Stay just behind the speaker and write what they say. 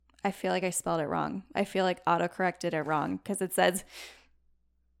I feel like I spelled it wrong. I feel like autocorrect did it wrong because it says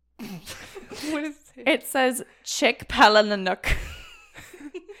What is it? it says Chick Palananook.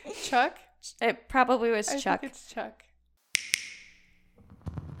 Chuck? It probably was I Chuck. think it's Chuck.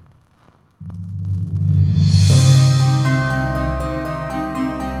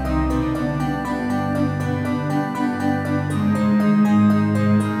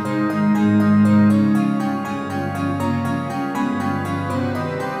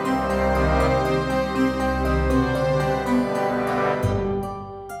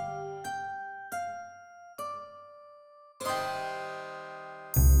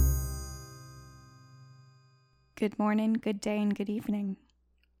 Good morning, good day, and good evening.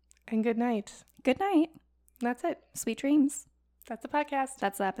 And good night. Good night. That's it. Sweet dreams. That's the podcast.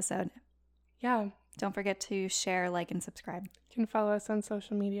 That's the episode. Yeah. Don't forget to share, like, and subscribe. You can follow us on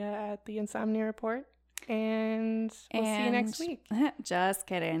social media at The Insomnia Report. And we'll see you next week. Just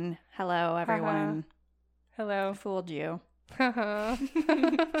kidding. Hello, everyone. Hello. Fooled you.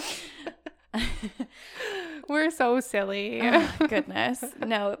 We're so silly. Oh, goodness.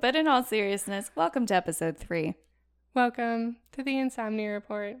 No, but in all seriousness, welcome to episode 3. Welcome to The Insomnia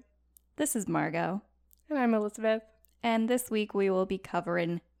Report. This is Margot. And I'm Elizabeth. And this week we will be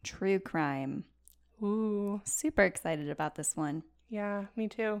covering true crime. Ooh. Super excited about this one. Yeah, me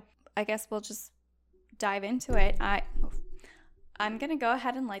too. I guess we'll just dive into it. I'm going to go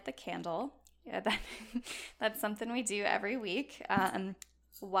ahead and light the candle. Yeah, that's something we do every week.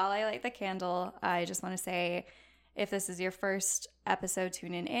 While I light the candle, I just want to say, if this is your first episode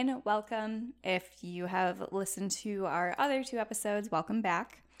tuning in, welcome. If you have listened to our other 2 episodes, welcome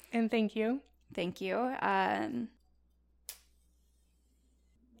back. And thank you. Thank you.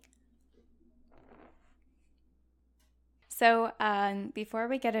 So before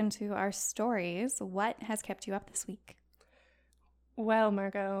we get into our stories, what has kept you up this week? Well,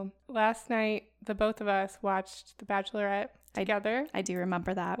 Margot, last night, the both of us watched The Bachelorette together. I do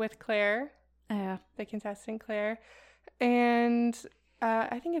remember that. With Claire, Yeah. the contestant Claire. And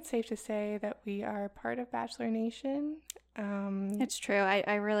I think it's safe to say that we are part of Bachelor Nation. It's true.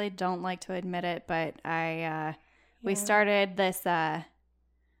 I really don't like to admit it, but we Yeah. started this,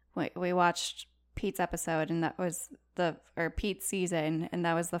 we watched Pete's episode, and that was Pete's season, and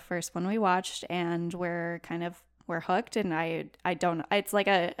that was the first one we watched, and we're hooked, and I don't, it's like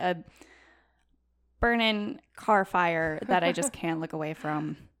a burning car fire that I just can't look away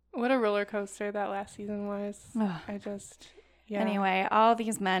from. What a roller coaster that last season was. Yeah. Anyway, all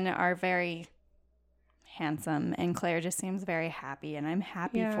these men are very handsome, and Claire just seems very happy, and I'm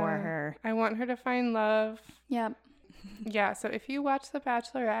happy for her. I want her to find love. Yep. Yeah, so if you watch The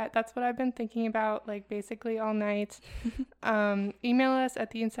Bachelorette, that's what I've been thinking about, like, basically all night. Email us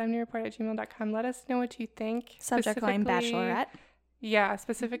at theinsomniareport@gmail.com. Let us know what you think. Subject line Bachelorette. Yeah,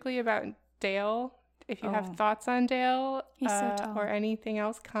 specifically about Dale. If you have thoughts on Dale He's so tall. or anything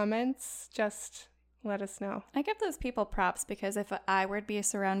else, comments, just let us know. I give those people props because if I were to be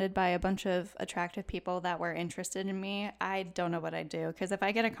surrounded by a bunch of attractive people that were interested in me, I don't know what I'd do. Because if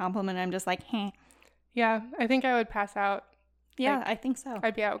I get a compliment, I'm just like, heh. Yeah, I think I would pass out. Yeah, Like, I think so.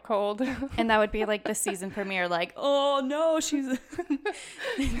 I'd be out cold. And that would be like the season premiere, like, oh no, she's...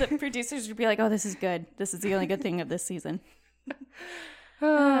 The producers would be like, oh, this is good. This is the only good thing of this season.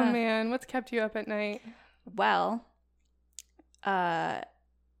 Oh, man. What's kept you up at night? Well, right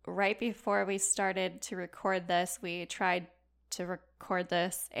before we started to record this, we tried to record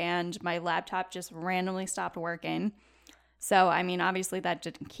this, and my laptop just randomly stopped working. So, I mean, obviously that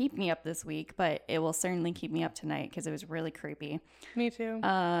didn't keep me up this week, but it will certainly keep me up tonight because it was really creepy. Me too.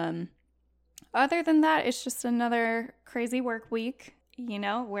 Other than that, it's just another crazy work week. You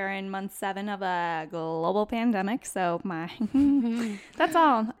know, we're in month 7 of a global pandemic, so that's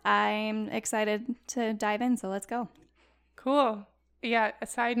all. I'm excited to dive in, so let's go. Cool. Yeah, a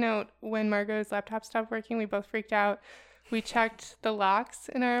side note, when Margot's laptop stopped working, we both freaked out. We checked the locks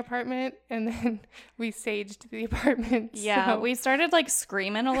in our apartment, and then we saged the apartment. Yeah, so. we started like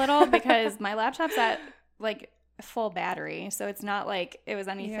screaming a little because my laptop's at like full battery, so it's not like it was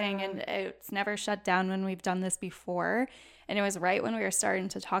anything, and it's never shut down when we've done this before. And it was right when we were starting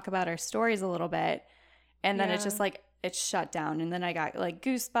to talk about our stories a little bit, and then it's just like it shut down, and then I got like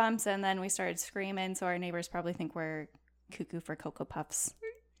goosebumps, and then we started screaming, so our neighbors probably think we're cuckoo for Cocoa Puffs.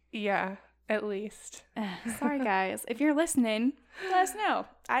 Yeah, at least. Sorry guys, if you're listening, let us know.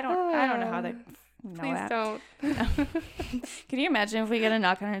 I don't know how they know Please that. don't. Can you imagine if we get a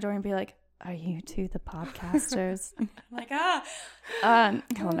knock on our door and be like, are you two the podcasters? Like,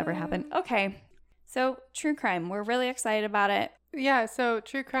 that'll never happen. Okay, so true crime, we're really excited about it. Yeah, so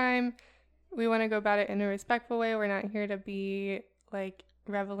true crime, we want to go about it in a respectful way. We're not here to be like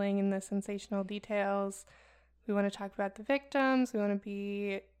reveling in the sensational details. We want to talk about the victims. We want to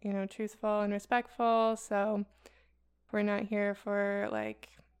be, truthful and respectful. So we're not here for,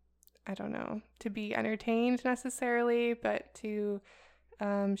 to be entertained necessarily, but to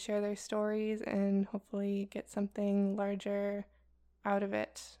share their stories and hopefully get something larger out of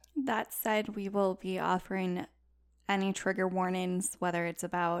it. That said, we will be offering any trigger warnings, whether it's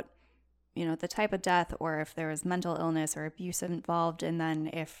about, the type of death or if there was mental illness or abuse involved. And then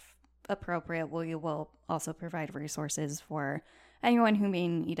if appropriate, we will also provide resources for anyone who may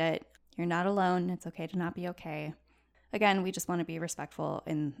need it. You're not alone. It's okay to not be okay. Again, we just want to be respectful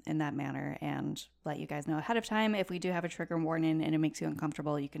in that manner and let you guys know ahead of time. If we do have a trigger warning and it makes you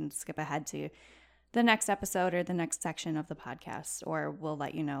uncomfortable, you can skip ahead to the next episode or the next section of the podcast, or we'll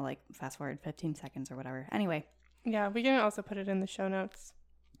let you know, fast forward 15 seconds or whatever. Anyway. Yeah, we can also put it in the show notes.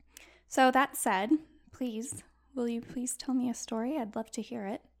 So that said, will you please tell me a story? I'd love to hear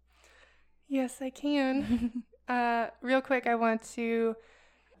it. Yes, I can. Real quick, I want to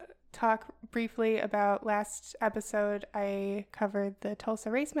talk briefly about last episode. I covered the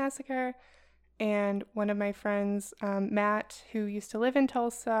Tulsa Race Massacre, and one of my friends, Matt, who used to live in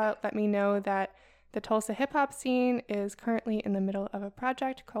Tulsa, let me know that the Tulsa hip-hop scene is currently in the middle of a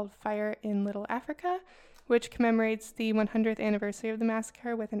project called Fire in Little Africa, which commemorates the 100th anniversary of the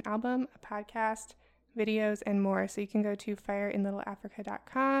massacre with an album, a podcast, videos, and more. So you can go to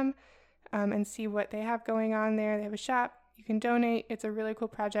fireinlittleafrica.com and see what they have going on there. They have a shop. You can donate. It's a really cool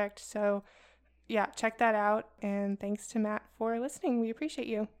project. So yeah, check that out. And thanks to Matt for listening. We appreciate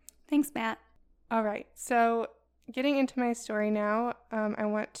you. Thanks, Matt. All right. So getting into my story now, I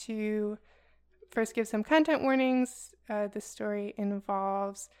want to first give some content warnings. This story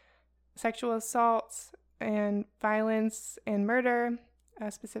involves sexual assaults and violence and murder,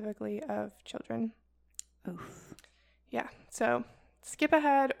 specifically of children. Oof. Yeah. So skip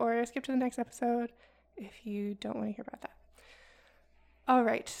ahead or skip to the next episode if you don't want to hear about that. All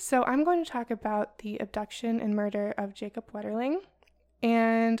right, so I'm going to talk about the abduction and murder of Jacob Wetterling,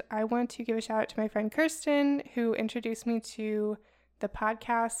 and I want to give a shout out to my friend Kirsten, who introduced me to the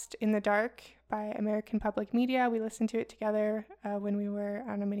podcast In the Dark by American Public Media. We listened to it together when we were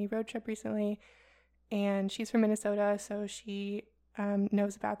on a mini road trip recently, and she's from Minnesota, so she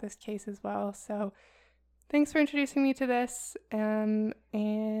knows about this case as well. So thanks for introducing me to this, and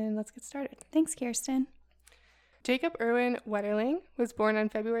let's get started. Thanks, Kirsten. Jacob Irwin Wetterling was born on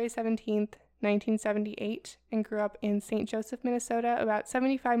February 17th, 1978, and grew up in St. Joseph, Minnesota, about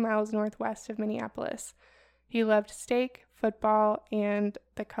 75 miles northwest of Minneapolis. He loved steak, football, and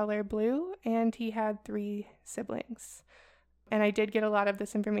the color blue, and he had 3 siblings. And I did get a lot of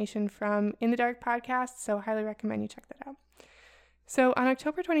this information from In the Dark podcast, so I highly recommend you check that out. So on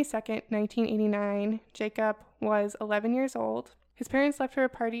October 22nd, 1989, Jacob was 11 years old. His parents left for a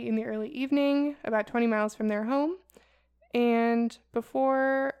party in the early evening, about 20 miles from their home. And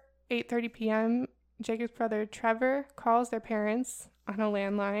before 8:30 p.m., Jacob's brother Trevor calls their parents on a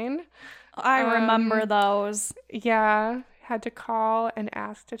landline. I remember those. Yeah, had to call and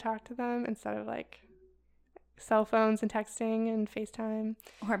ask to talk to them instead of cell phones and texting and FaceTime.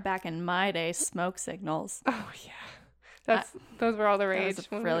 Or back in my day, smoke signals. Oh, yeah. Those were all the rage.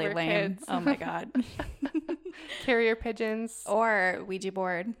 That was really lame. Kids. Oh my God. Carrier pigeons. Or Ouija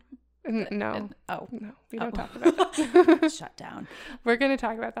board. No. No, we don't talk about that. Shut down. We're going to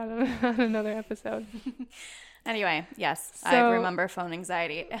talk about that on another episode. Anyway, yes, I remember phone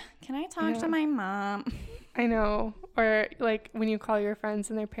anxiety. Can I talk to my mom? I know. Or when you call your friends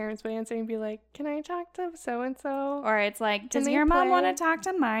and their parents would answer and be like, can I talk to so-and-so? Or it's like, does your mom want to talk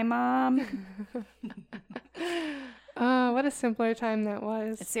to my mom? Oh, what a simpler time that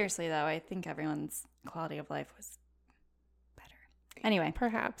was. Seriously, though, I think everyone's quality of life was better. Anyway.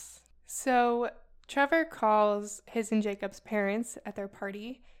 Perhaps. So Trevor calls his and Jacob's parents at their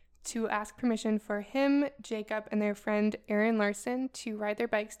party to ask permission for him, Jacob, and their friend Aaron Larson to ride their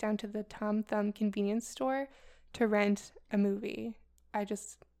bikes down to the Tom Thumb convenience store to rent a movie. I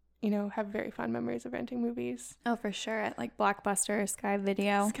just, have very fond memories of renting movies. Oh, for sure. At Blockbuster, Sky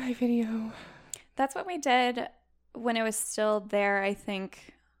Video. Sky Video. That's what we did when it was still there, I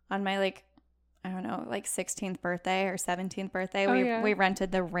think, on my, 16th birthday or 17th birthday. We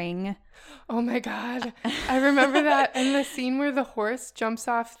rented The Ring. Oh, my God. I remember that. And the scene where the horse jumps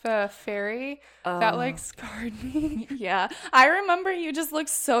off the ferry, that, scarred me. Yeah. I remember you just looked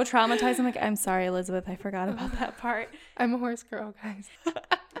so traumatized. I'm like, I'm sorry, Elizabeth. I forgot about that part. I'm a horse girl, guys.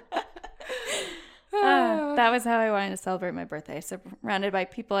 That was how I wanted to celebrate my birthday. Surrounded by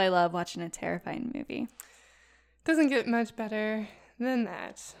people I love, watching a terrifying movie. Doesn't get much better than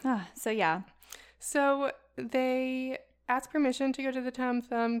that. So yeah. So they ask permission to go to the Tom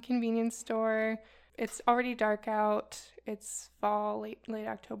Thumb convenience store. It's already dark out. It's fall, late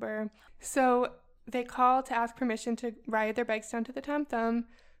October. So they call to ask permission to ride their bikes down to the Tom Thumb.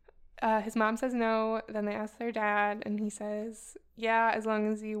 His mom says no. Then they ask their dad, and he says, yeah, as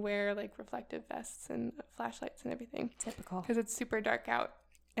long as you wear like reflective vests and flashlights and everything. Typical. Because it's super dark out.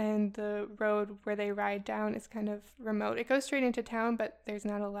 And the road where they ride down is kind of remote. It goes straight into town, but there's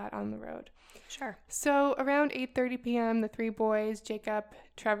not a lot on the road. Sure. So around 8:30 p.m., the three boys, Jacob,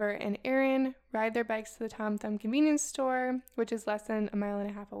 Trevor, and Aaron, ride their bikes to the Tom Thumb convenience store, which is less than a mile and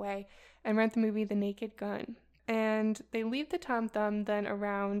a half away, and rent the movie The Naked Gun. And they leave the Tom Thumb then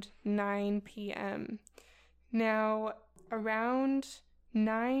around 9 p.m. Now, around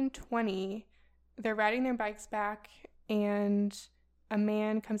 9:20, they're riding their bikes back, and a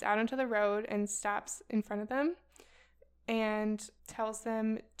man comes out onto the road and stops in front of them and tells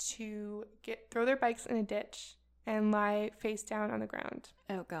them to throw their bikes in a ditch and lie face down on the ground.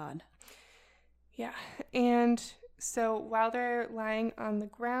 Oh, God. Yeah. And so while they're lying on the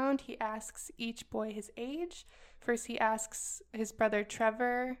ground, he asks each boy his age. First, he asks his brother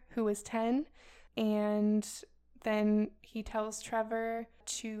Trevor, who was 10, and then he tells Trevor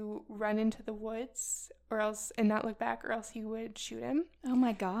to run into the woods and not look back, or else he would shoot him. Oh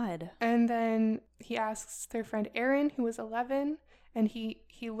my God. And then he asks their friend Aaron, who was 11, and he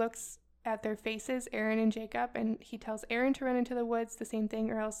looks at their faces, Aaron and Jacob, and he tells Aaron to run into the woods, the same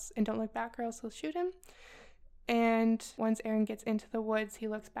thing, and don't look back, or else he'll shoot him. And once Aaron gets into the woods, he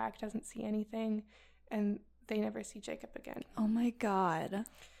looks back, doesn't see anything, and they never see Jacob again. Oh my God.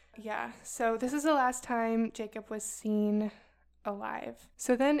 Yeah, so this is the last time Jacob was seen alive.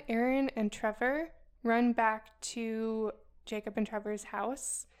 So then Aaron and Trevor run back to Jacob and Trevor's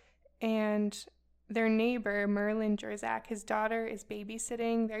house, and their neighbor, Merlin Jerzak, his daughter, is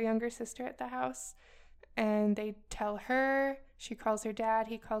babysitting their younger sister at the house, and they tell her, she calls her dad,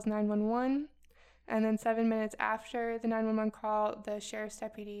 he calls 911, and then 7 minutes after the 911 call, the sheriff's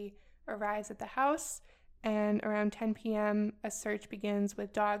deputy arrives at the house, and around 10 p.m., a search begins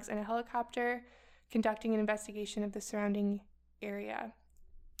with dogs and a helicopter conducting an investigation of the surrounding area.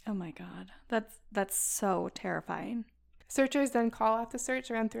 Oh my God. That's so terrifying. Searchers then call off the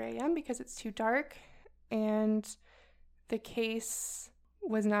search around 3 a.m. because it's too dark, and the case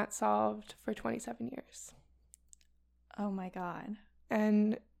was not solved for 27 years. Oh my God.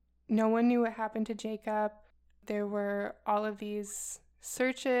 And no one knew what happened to Jacob. There were all of these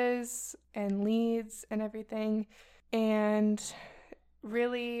searches and leads and everything. And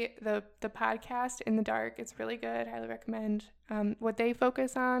really, the podcast In the Dark, it's really good. Highly recommend. What they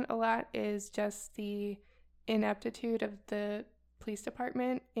focus on a lot is just the ineptitude of the police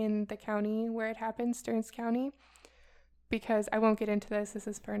department in the county where it happened, Stearns County. Because I won't get into this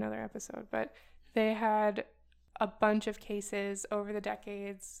is for another episode, but they had a bunch of cases over the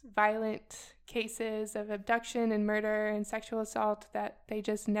decades, violent cases of abduction and murder and sexual assault that they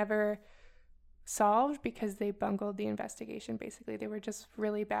just never solved because they bungled the investigation. Basically, they were just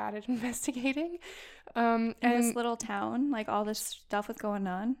really bad at investigating. In this little town, like all this stuff was going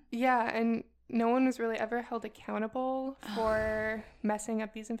on. Yeah, and no one was really ever held accountable for messing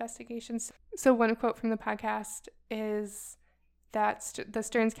up these investigations. So one quote from the podcast is that the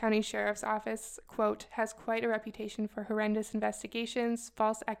Stearns County Sheriff's Office, quote, has quite a reputation for horrendous investigations,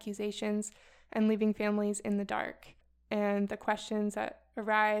 false accusations, and leaving families in the dark. And the questions that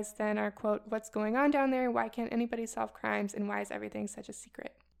arise then are, quote, what's going on down there? Why can't anybody solve crimes? And why is everything such a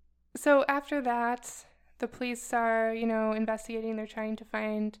secret? So after that, the police are, investigating. They're trying to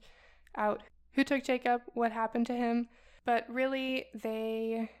find out who took Jacob, what happened to him. But really,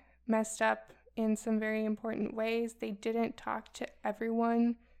 they messed up in some very important ways. They didn't talk to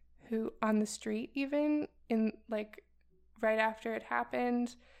everyone who on the street, even in right after it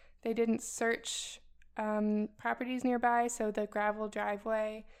happened. They didn't search properties nearby. So the gravel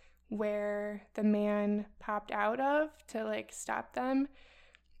driveway where the man popped out of to stop them,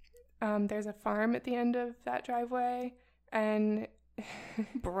 there's a farm at the end of that driveway, and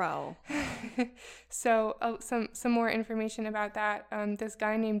bro. So some more information about that. This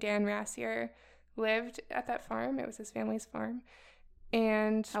guy named Dan Rassier lived at that farm. It was his family's farm.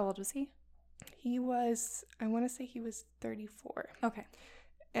 And how old was he? He was, I want to say he was 34. Okay.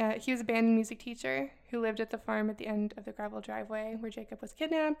 He was a band and music teacher who lived at the farm at the end of the gravel driveway where Jacob was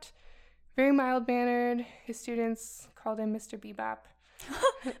kidnapped. Very mild-mannered. His students called him Mr. BeBop.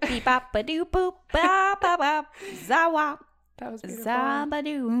 Beep-bop-ba-doo-boop, ba-ba-bop, zawa. That was beautiful.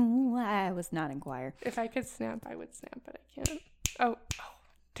 Zabadoo. I was not in choir. If I could snap, I would snap, but I can't. Oh.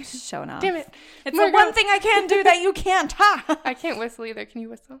 Showing off. Damn it. It's the one thing I can do that you can't. Ha! I can't whistle either. Can you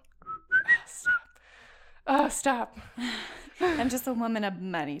whistle? Stop. Oh, stop. I'm just a woman of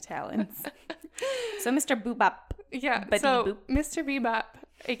many talents. So Mr. BeBop. Yeah, so Mr. BeBop,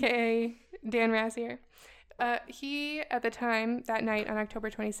 a.k.a. Dan Razier, he, at the time, that night on October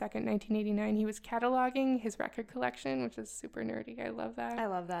 22nd, 1989, he was cataloging his record collection, which is super nerdy. I love that. I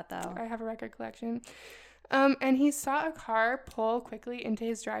love that, though. I have a record collection. And he saw a car pull quickly into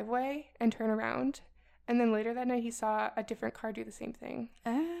his driveway and turn around. And then later that night, he saw a different car do the same thing.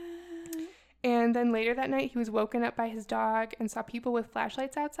 And then later that night, he was woken up by his dog and saw people with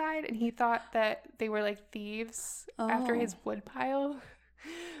flashlights outside. And he thought that they were like thieves after his wood pile.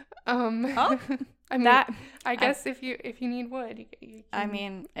 I mean, I guess if you need wood, you can... I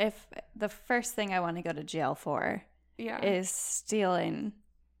mean, if the first thing I want to go to jail for is stealing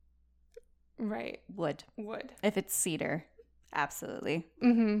wood. If it's cedar, absolutely.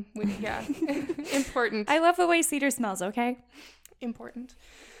 Yeah. Important. I love the way cedar smells, okay? Important.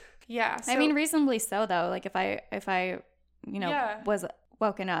 Yeah. So, I mean, reasonably so, though. Like, if I was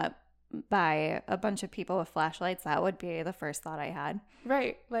woken up by a bunch of people with flashlights, that would be the first thought I had.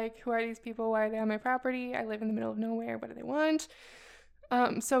 Right. Like, who are these people? Why are they on my property? I live in the middle of nowhere. What do they want?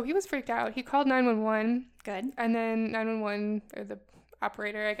 So he was freaked out. He called 911. Good. And then 911, or the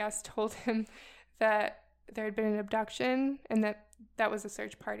operator, I guess, told him that there had been an abduction and that was a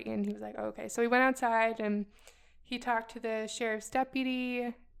search party. And he was like, oh, okay. So he went outside and he talked to the sheriff's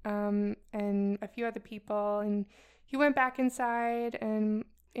deputy and a few other people. And he went back inside, and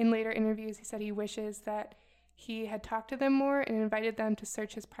in later interviews, he said he wishes that he had talked to them more and invited them to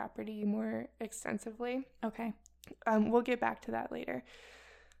search his property more extensively. Okay. We'll get back to that later.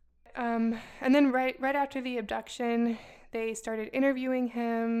 And then right after the abduction, they started interviewing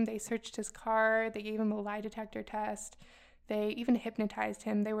him. They searched his car. They gave him a lie detector test. They even hypnotized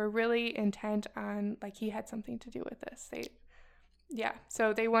him. They were really intent on, like, he had something to do with this.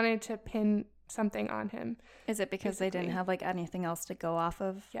 So they wanted to pin something on him. Is it because they didn't have, like, anything else to go off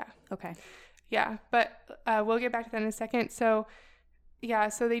of? Yeah. Okay. Yeah, but we'll get back to that in a second. So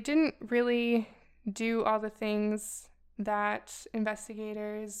they didn't really do all the things that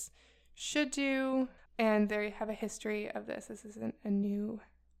investigators should do, and they have a history of this. This isn't a new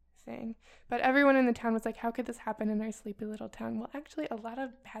thing. But everyone in the town was like, how could this happen in our sleepy little town? Well, actually, a lot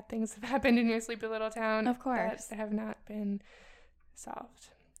of bad things have happened in your sleepy little town. Of course. That have not been solved.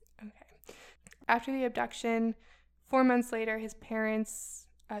 Okay. After the abduction, 4 months later, his parents,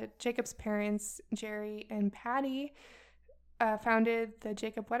 Jacob's parents, Jerry and Patty, founded the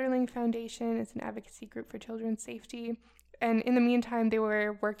Jacob Wetterling Foundation. It's an advocacy group for children's safety. And in the meantime, they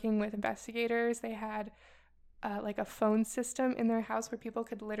were working with investigators. They had like a phone system in their house where people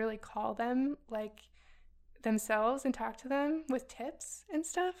could literally call them, like, themselves and talk to them with tips and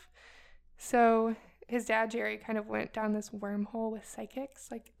stuff. So his dad, Jerry, kind of went down this wormhole with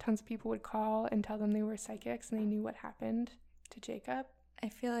psychics. Like, tons of people would call and tell them they were psychics and they knew what happened to Jacob. I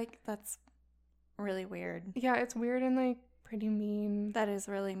feel like that's really weird. Yeah, it's weird and, like, pretty mean. That is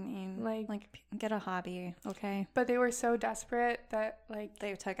really mean. Like get a hobby, okay? But they were so desperate that, like,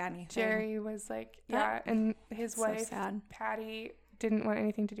 they took anything. Jerry was like, and his wife, so Patty, didn't want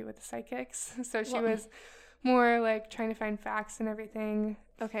anything to do with the psychics. So she was more, like, trying to find facts and everything.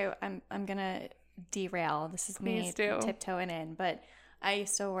 Okay, I'm gonna derail. This is me tiptoeing in, but I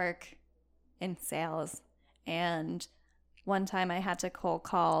used to work in sales, and one time I had to cold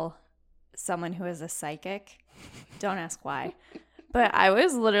call someone who is a psychic. Don't ask why, but I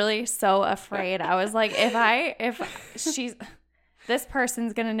was literally so afraid. I was like, this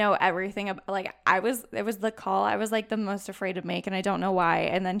person's gonna know everything about, like, it was the call I was, like, the most afraid to make, and I don't know why.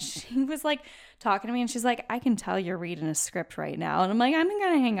 And then she was, like, talking to me, and she's like, I can tell you're reading a script right now. And I'm like, I'm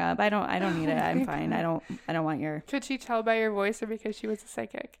gonna hang up. I don't need it. I'm fine. I don't want your... Could she tell by your voice, or because she was a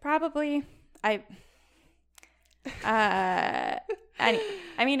psychic? Probably. I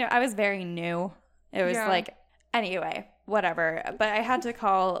mean, I was very new. It was like, anyway, whatever. But I had to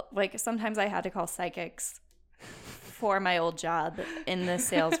call, like, sometimes I had to call psychics for my old job in the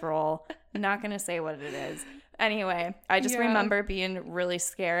sales role. I'm not going to say what it is. Anyway, I just remember being really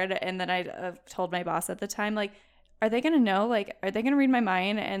scared. And then I told my boss at the time, like, are they going to know? Like, are they going to read my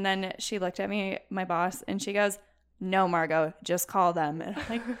mind? And then she looked at me, my boss, and she goes, no, Margot, just call them. And I'm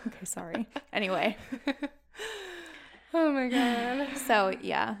like, okay, sorry. Anyway. Oh my God. So,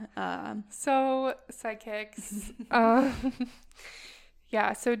 yeah. So, psychics. So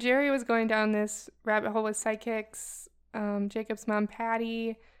Jerry was going down this rabbit hole with psychics. Jacob's mom,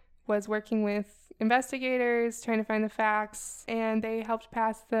 Patty, was working with investigators, trying to find the facts, and they helped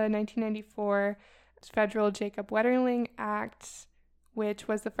pass the 1994 Federal Jacob Wetterling Act, which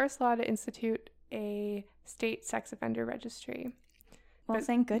was the first law to institute a state sex offender registry. Well,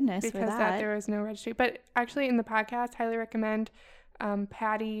 thank goodness because for that. there was no registry. But actually, in the podcast, highly recommend.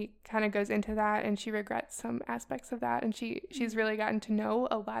 Patty kind of goes into that, and she regrets some aspects of that, and she's really gotten to know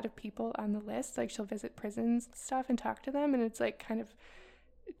a lot of people on the list. Like, she'll visit prisons and stuff and talk to them, and it's like kind of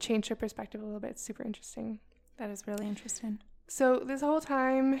changed her perspective a little bit. It's super interesting. That is really interesting. So this whole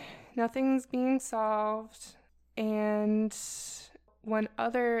time, nothing's being solved, and one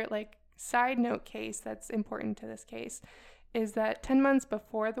other like side note case that's important to this case is that 10 months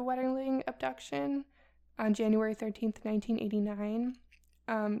before the Wetterling abduction, on January 13th, 1989,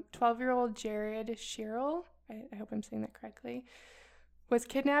 12-year-old Jared Sherrill, I hope I'm saying that correctly, was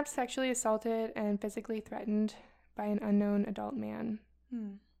kidnapped, sexually assaulted, and physically threatened by an unknown adult man.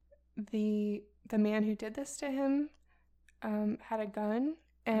 The man who did this to him had a gun,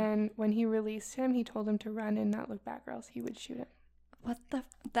 and when he released him, he told him to run and not look back, or else he would shoot him. What the?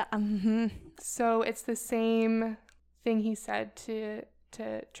 So it's the same thing he said to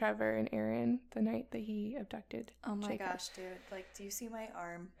Trevor and Aaron the night that he abducted Jacob. Gosh, dude. Like, do you see my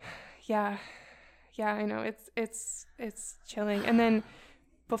arm? Yeah, I know. It's chilling. And then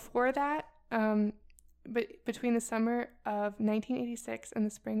before that, but between the summer of 1986 and the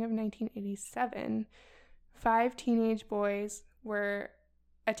spring of 1987, 5 teenage boys were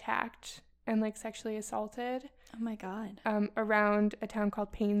attacked and like sexually assaulted. Oh my God. Around a town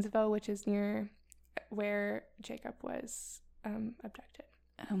called Paynesville, which is near where Jacob was abducted.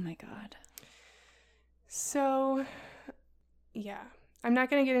 Oh my God. So, yeah, I'm not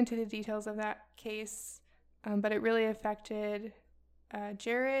going to get into the details of that case, but it really affected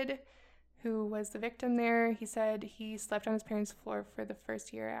Jared, who was the victim there. He said he slept on his parents' floor for the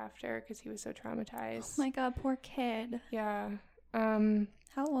first year after because he was so traumatized. Oh my God, poor kid. Yeah.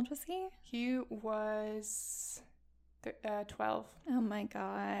 How old was he? He was 12. Oh my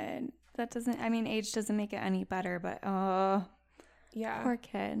God. That doesn't, I mean, age doesn't make it any better, but yeah. Poor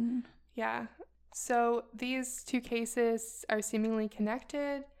kid. Yeah. So these 2 cases are seemingly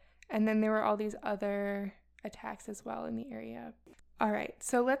connected, and then there were all these other attacks as well in the area. All right,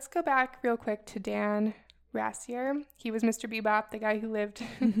 so let's go back real quick to Dan Rassier. He was Mr. BeBop, the guy who lived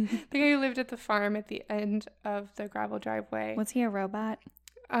at the farm at the end of the gravel driveway. Was he a robot?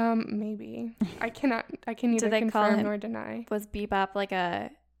 Maybe. I can neither confirm nor deny. Was BeBop like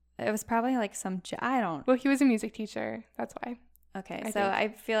it was probably like Well, he was a music teacher. That's why. Okay, I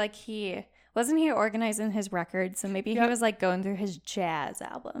feel like he organizing his records, so maybe he was like going through his jazz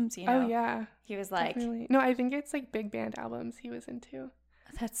albums, you know? Oh, yeah. He was like... Definitely. No, I think it's like big band albums he was into.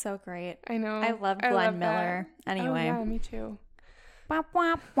 That's so great. I know. I love Glenn Miller. That. Anyway. Oh, yeah, me too. I'm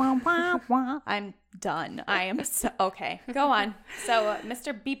done. I am so... Okay, go on. So,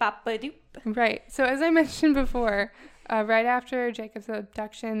 Mr. Bebop-a-doop. Right. So, as I mentioned before, right after Jacob's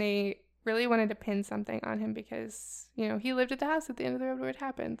abduction, they really wanted to pin something on him because, you know, he lived at the house at the end of the road where it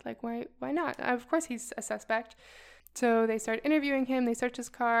happened. Like, why not? Of course he's a suspect. So they started interviewing him. They searched his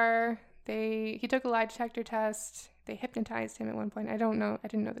car. He took a lie detector test. They hypnotized him at one point. I don't know. I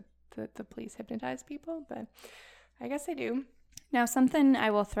didn't know that the police hypnotize people, but I guess they do. Now, something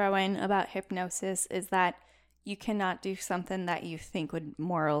I will throw in about hypnosis is that you cannot do something that you think would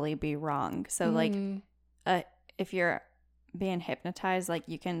morally be wrong. So, like, if you're being hypnotized, like,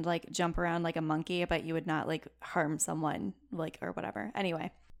 you can like jump around like a monkey, but you would not like harm someone, like, or whatever.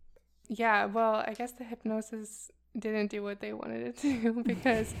 Anyway. Yeah, well, I guess the hypnosis didn't do what they wanted it to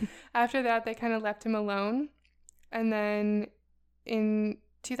because after that they kind of left him alone. And then in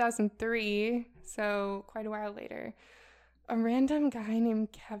 2003, so quite a while later, a random guy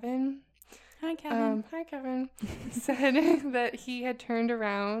named Kevin. Hi, Kevin. Said that he had turned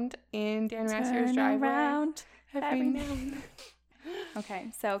around in Dan Rassier's driveway. Around. Every now and then.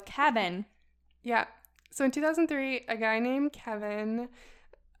 Okay, so Kevin. Yeah. So in 2003, a guy named Kevin,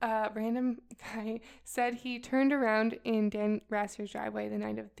 random guy, said he turned around in Dan Rassier's driveway the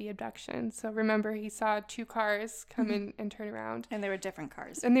night of the abduction. So remember, he saw 2 cars come in and turn around. And they were different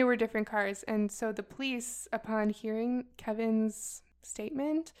cars. And so the police, upon hearing Kevin's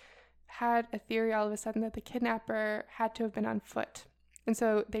statement, had a theory all of a sudden that the kidnapper had to have been on foot. And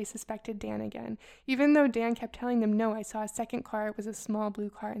so they suspected Dan again, even though Dan kept telling them, no, I saw a second car. It was a small blue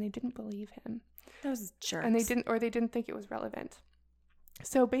car, and they didn't believe him. Those jerks. And they didn't think it was relevant.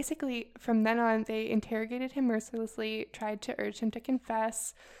 So basically, from then on, they interrogated him mercilessly, tried to urge him to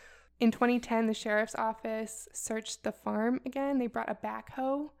confess. In 2010, the sheriff's office searched the farm again. They brought a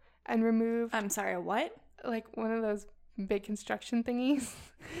backhoe and removed... I'm sorry, what? Like one of those big construction thingies.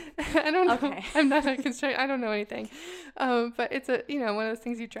 I don't know. Okay. I'm not a construction. I don't know anything. But it's one of those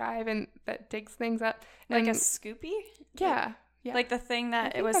things you drive and that digs things up. Like a scoopy? Yeah. Yeah. Like the thing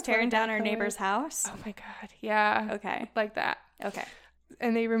that it was tearing down our neighbor's house? Oh my God. Yeah. Okay. Like that. Okay.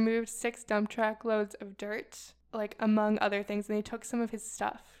 and they removed 6 dump truck loads of dirt, like among other things, and they took some of his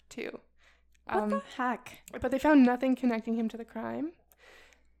stuff too. What the heck? But they found nothing connecting him to the crime.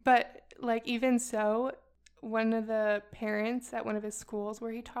 But like even so, one of the parents at one of his schools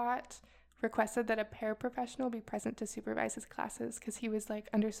where he taught requested that a paraprofessional be present to supervise his classes because he was like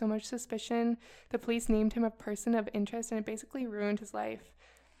under so much suspicion. The police named him a person of interest, and it basically ruined his life.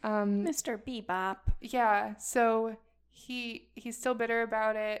 Mr. BeBop. Yeah, so he's still bitter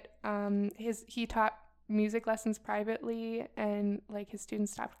about it. He taught music lessons privately, and like his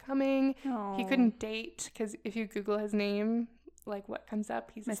students stopped coming. Oh. He couldn't date because if you Google his name, like what comes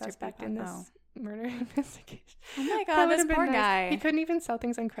up, he's a Mr. suspect BeBop. in this murder investigation. Oh my God, this poor guy. He couldn't even sell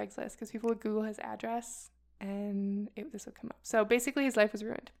things on Craigslist because people would Google his address and this would come up. So basically his life was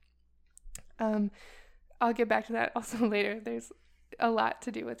ruined. I'll get back to that also later. There's a lot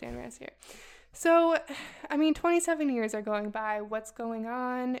to do with Dan Rez here. So, I mean, 27 years are going by. What's going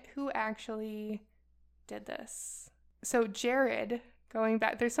on? Who actually did this? So Jared, going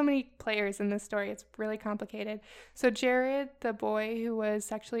back, there's so many players in this story. It's really complicated. So Jared, the boy who was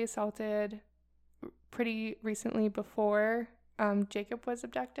sexually assaulted pretty recently before Jacob was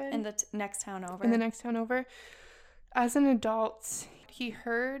abducted. In the next town over. In the next town over. As an adult, he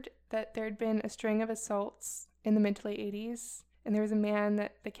heard that there'd been a string of assaults in the mid to late 80s. And there was a man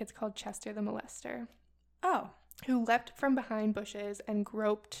that the kids called Chester the Molester. Oh. Who leapt from behind bushes and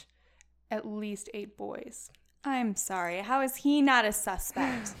groped at least 8 boys. I'm sorry. How is he not a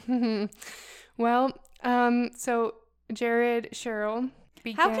suspect? Well, so Jared Sherrill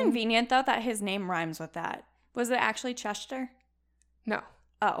began... How convenient, though, that his name rhymes with that. Was it actually Chester? No.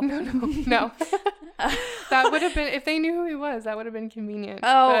 Oh. No. That would have been, if they knew who he was, that would have been convenient.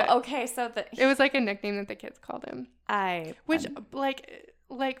 Oh, but okay. So it was like a nickname that the kids called him. Which,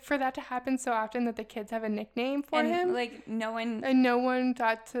 like for that to happen so often that the kids have a nickname for him. Like no one. And no one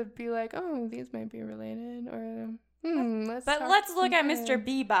thought to be like, oh, these might be related, or let's look at Mr.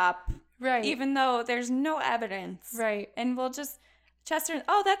 BeBop. Right. Even though there's no evidence. Right. And we'll just Chester.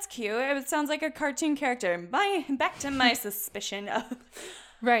 Oh, that's cute. It sounds like a cartoon character. Back to my suspicion of.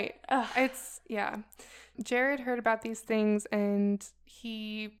 Right. Yeah. Jared heard about these things and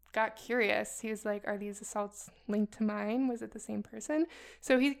he got curious. He was like, are these assaults linked to mine? Was it the same person?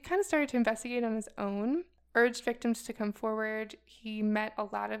 So he kind of started to investigate on his own, urged victims to come forward. He met a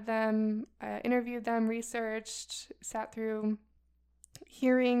lot of them, interviewed them, researched, sat through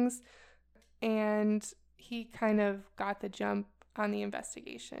hearings, and he kind of got the jump on the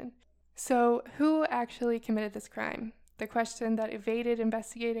investigation. So who actually committed this crime? The question that evaded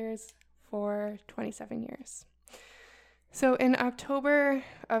investigators for 27 years. So in October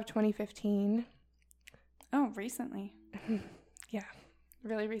of 2015... Oh, recently. Yeah,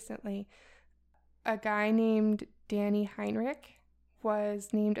 really recently. A guy named Danny Heinrich was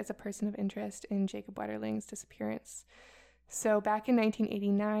named as a person of interest in Jacob Wetterling's disappearance. So back in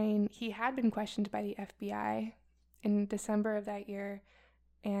 1989, he had been questioned by the FBI in December of that year,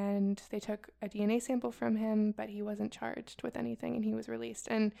 and they took a DNA sample from him, but he wasn't charged with anything, and he was released.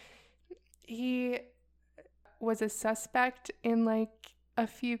 And he was a suspect in like a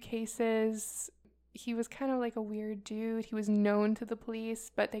few cases. He was kind of like a weird dude. He was known to the police,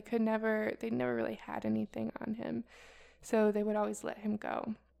 but they never really had anything on him. So they would always let him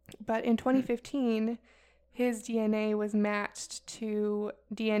go. But in 2015, his DNA was matched to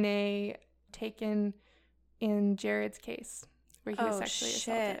DNA taken in Jared's case, where he was sexually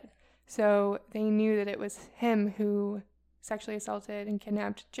assaulted. So they knew that it was him who sexually assaulted and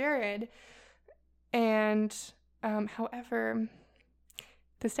kidnapped Jared. And however,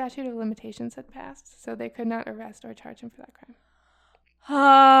 the statute of limitations had passed, so they could not arrest or charge him for that crime.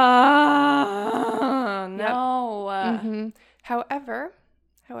 Oh, no. Mm-hmm. However,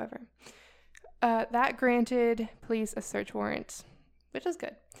 that granted police a search warrant, which is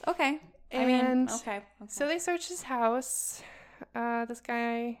good. Okay. Okay. So they searched his house, this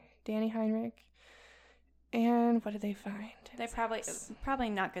guy, Danny Heinrich, and what did they find? They probably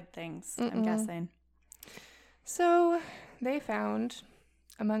not good things, I'm guessing. So they found,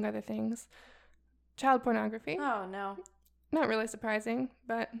 among other things, child pornography. Oh, no. Not really surprising,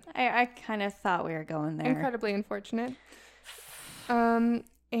 but... I kind of thought we were going there. Incredibly unfortunate. And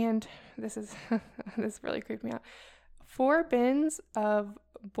this really creeped me out. 4 bins of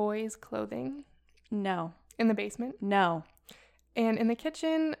boys' clothing. No. In the basement. No. And in the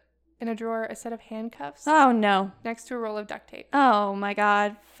kitchen, in a drawer, a set of handcuffs. Oh, no. Next to a roll of duct tape. Oh, my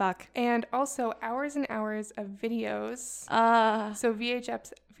God. Fuck. And also hours and hours of videos. So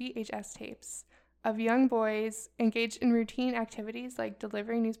VHS tapes of young boys engaged in routine activities like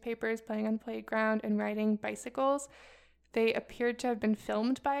delivering newspapers, playing on the playground, and riding bicycles. They appeared to have been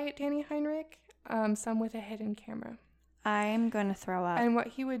filmed by Danny Heinrich, some with a hidden camera. I'm going to throw up. And what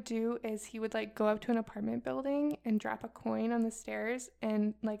he would do is he would like go up to an apartment building and drop a coin on the stairs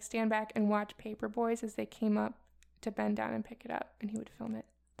and like stand back and watch paper boys as they came up to bend down and pick it up, and he would film it.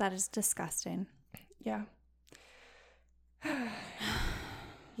 That is disgusting. Yeah.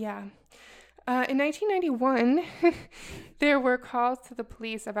 Yeah. In 1991, there were calls to the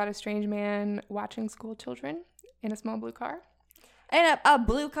police about a strange man watching school children in a small blue car. And a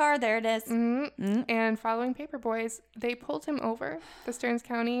blue car, there it is. Mm-hmm. Mm-hmm. And following paper boys, they pulled him over, the Stearns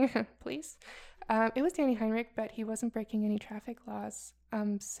County police. It was Danny Heinrich, but he wasn't breaking any traffic laws.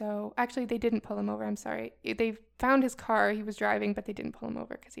 So actually, they didn't pull him over. I'm sorry. They found his car. He was driving, but they didn't pull him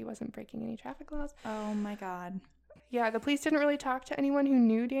over because he wasn't breaking any traffic laws. Oh, my God. Yeah, the police didn't really talk to anyone who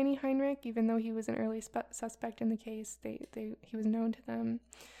knew Danny Heinrich, even though he was an early suspect in the case. He was known to them.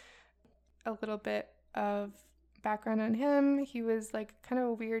 A little bit of background on him. He was like kind of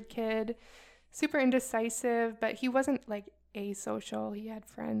a weird kid, super indecisive, but he wasn't like asocial. He had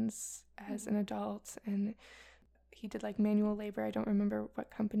friends as an adult, and he did like manual labor. I don't remember what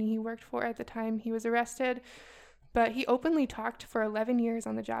company he worked for at the time he was arrested, but he openly talked for 11 years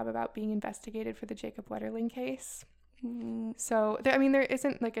on the job about being investigated for the Jacob Wetterling case. So there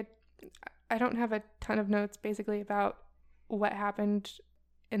isn't like I don't have a ton of notes basically about what happened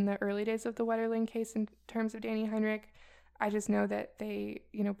in the early days of the Wetterling case in terms of Danny Heinrich. I just know that they,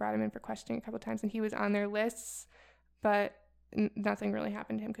 brought him in for questioning a couple of times, and he was on their lists, but nothing really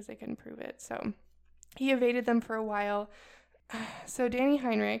happened to him because they couldn't prove it. So he evaded them for a while. So Danny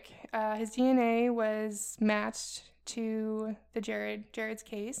Heinrich, his DNA was matched to the Jared's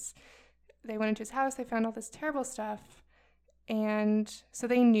case. They went into his house, they found all this terrible stuff, and so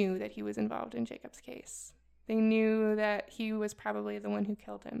they knew that he was involved in Jacob's case. They knew that he was probably the one who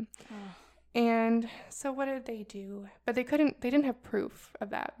killed him. Oh. And so what did they do? But they didn't have proof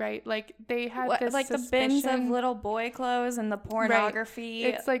of that, right? Like they had this like suspicion. The bins of little boy clothes and the pornography.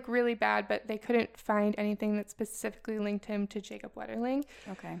 Right. It's like really bad, but they couldn't find anything that specifically linked him to Jacob Wetterling.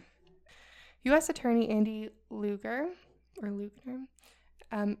 Okay. U.S. Attorney Andy Lugner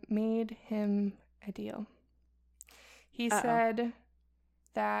made him a deal. He said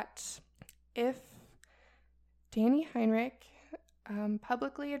that if Danny Heinrich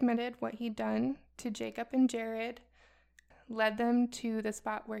publicly admitted what he'd done to Jacob and Jared, led them to the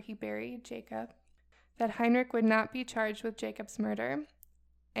spot where he buried Jacob, that Heinrich would not be charged with Jacob's murder,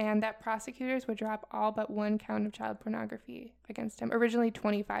 and that prosecutors would drop all but one count of child pornography against him. Originally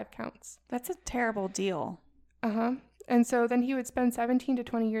 25 counts. That's a terrible deal. Uh-huh. And so then he would spend 17 to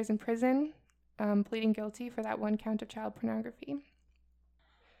 20 years in prison, pleading guilty for that one count of child pornography.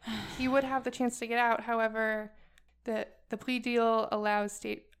 He would have the chance to get out. However, the plea deal allows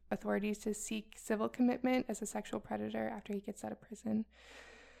state authorities to seek civil commitment as a sexual predator after he gets out of prison,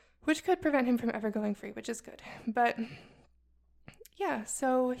 which could prevent him from ever going free, which is good. But yeah,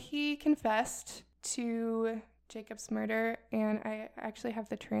 so he confessed to Jacob's murder, and I actually have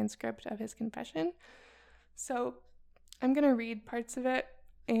the transcript of his confession. So I'm going to read parts of it,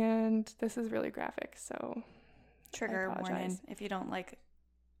 and this is really graphic, so trigger warning if you don't like.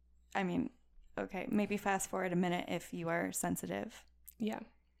 Okay, maybe fast forward a minute if you are sensitive. Yeah.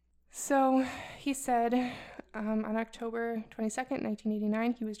 So he said on October 22nd,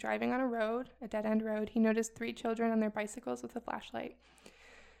 1989, he was driving on a dead-end road. He noticed 3 children on their bicycles with a flashlight.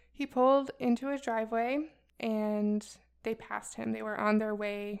 He pulled into his driveway, and they passed him. They were on their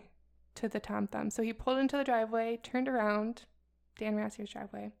way to the Tom Thumb. So he pulled into the driveway, turned around, Dan Rassier's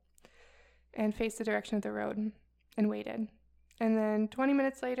driveway, and faced the direction of the road and waited. And then 20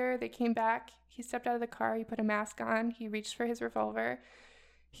 minutes later, they came back. He stepped out of the car. He put a mask on. He reached for his revolver.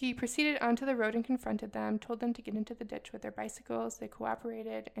 He proceeded onto the road and confronted them, told them to get into the ditch with their bicycles. They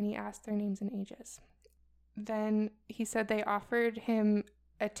cooperated, and he asked their names and ages. Then he said they offered him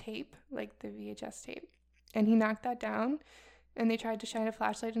a tape, like the VHS tape, and he knocked that down, and they tried to shine a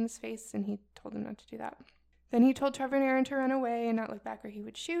flashlight in his face, and he told them not to do that. Then he told Trevor and Aaron to run away and not look back or he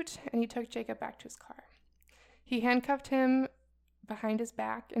would shoot, and he took Jacob back to his car. He handcuffed him behind his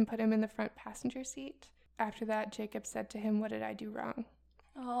back and put him in the front passenger seat. After that, Jacob said to him, "What did I do wrong?"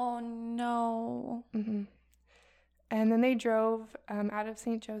 Oh, no. Mm-hmm. And then they drove out of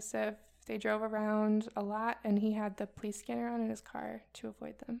St. Joseph. They drove around a lot, and he had the police scanner on in his car to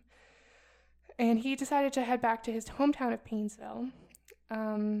avoid them. And he decided to head back to his hometown of Painesville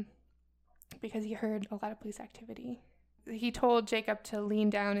because he heard a lot of police activity. He told Jacob to lean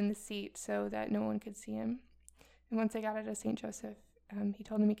down in the seat so that no one could see him. And once they got out of St. Joseph, he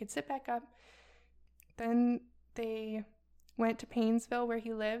told him he could sit back up. Then they went to Painesville, where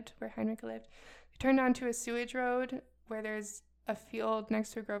Heinrich lived. They turned onto a sewage road where there's a field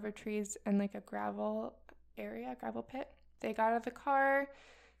next to a grove of trees and like a gravel pit. They got out of the car,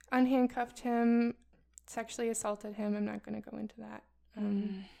 unhandcuffed him, sexually assaulted him. I'm not going to go into that.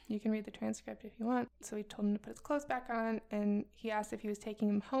 You can read the transcript if you want. So he told him to put his clothes back on, and he asked if he was taking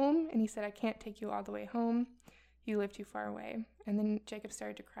him home, and he said, "I can't take you all the way home. You live too far away." And then Jacob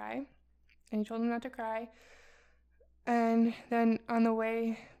started to cry, and he told him not to cry. And then on the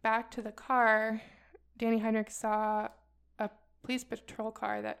way back to the car, Danny Heinrich saw a police patrol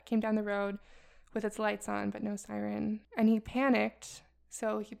car that came down the road with its lights on but no siren, and he panicked.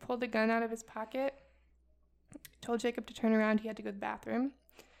 So he pulled a gun out of his pocket, told Jacob to turn around. He had to go to the bathroom.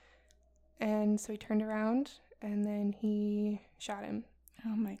 And so he turned around, and then he shot him.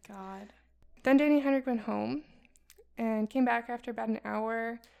 Oh, my God. Then Danny Heinrich went home and came back after about an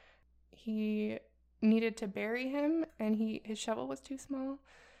hour. He needed to bury him, and his shovel was too small.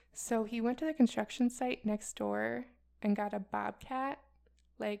 So he went to the construction site next door and got a bobcat,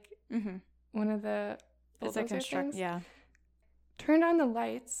 like one of the bulldozer things. Yeah. Turned on the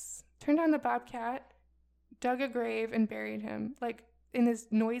lights, turned on the bobcat, dug a grave, and buried him, like in this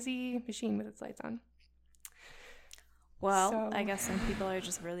noisy machine with its lights on. Well, I guess some people are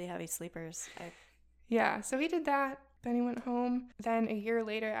just really heavy sleepers. Yeah, so he did that. Then he went home. Then a year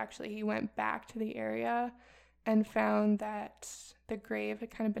later, actually, he went back to the area and found that the grave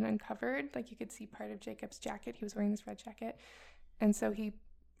had kind of been uncovered. Like, you could see part of Jacob's jacket. He was wearing this red jacket. And so he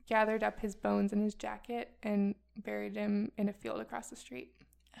gathered up his bones in his jacket and buried him in a field across the street.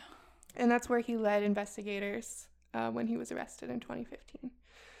 And that's where he led investigators when he was arrested in 2015.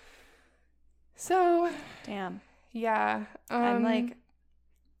 So, damn. Yeah. I'm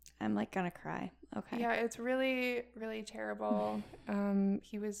gonna cry. Okay. Yeah, it's really, really terrible.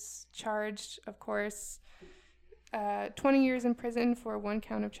 He was charged, of course, 20 years in prison for one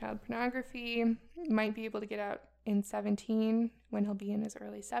count of child pornography. Might be able to get out in 17 when he'll be in his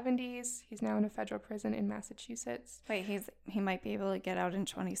early 70s. He's now in a federal prison in Massachusetts. Wait, he might be able to get out in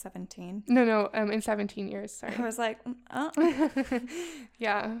 2017? No, in 17 years, sorry. I was like, oh.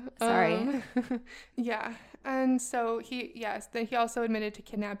 Yeah. Sorry. Yeah. And so then he also admitted to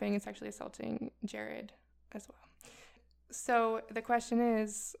kidnapping and sexually assaulting Jared as well. So the question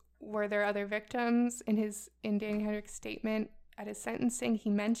is, were there other victims? In Danny Heinrich's statement at his sentencing, he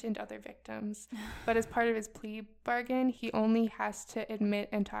mentioned other victims, but as part of his plea bargain, he only has to admit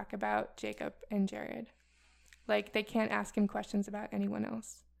and talk about Jacob and Jared. Like, they can't ask him questions about anyone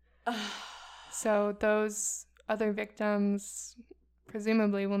else. So those other victims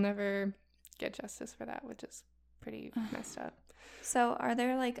presumably will never get justice for that, which is pretty messed up. So are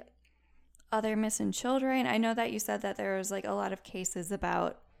there like other missing children? I know that you said that there was like a lot of cases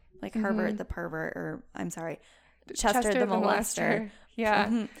about like Herbert the pervert, or I'm sorry, Chester the molester.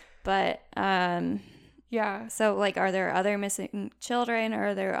 Yeah. But yeah. So like, are there other missing children, or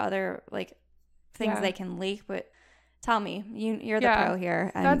are there other like things they can leak? But tell me, you're the pro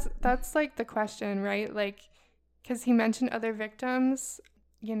here. And that's like the question, right? Like, because he mentioned other victims,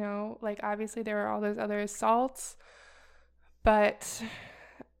 you know, like obviously there were all those other assaults, but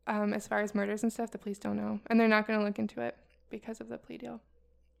as far as murders and stuff, the police don't know, and they're not going to look into it because of the plea deal.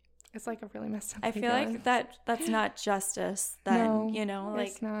 It's like a really messed up. I feel like that's not justice. Then no, you know, like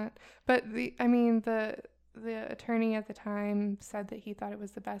it's not. But the attorney at the time said that he thought it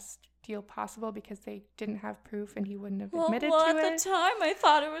was the best deal possible because they didn't have proof and he wouldn't have admitted to it. Well, at the time, I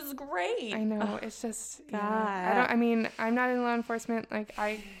thought it was great. I know. It's just God. Yeah. I'm not in law enforcement. Like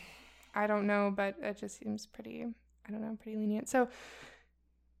I don't know, but it just seems pretty lenient. So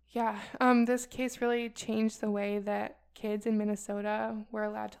yeah, this case really changed the way that kids in Minnesota were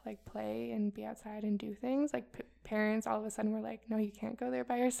allowed to like play and be outside and do things. Like parents all of a sudden were like, no, you can't go there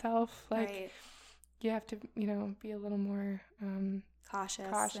by yourself. Like right. You have to, be a little more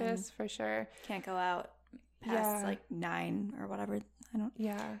cautious for sure. Can't go out past like 9 or whatever.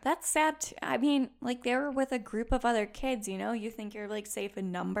 Yeah. That's sad. I mean, like they were with a group of other kids, you think you're like safe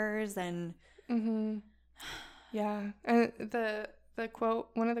in numbers and. Yeah. And the quote,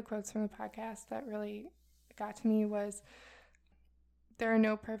 one of the quotes from the podcast that really got to me was, there are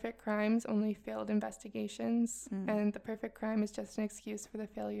no perfect crimes, only failed investigations. And the perfect crime is just an excuse for the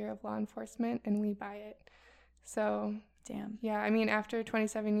failure of law enforcement, and we buy it. So, damn. Yeah, I mean, after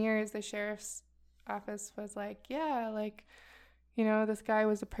 27 years, the sheriff's office was like, yeah, like, this guy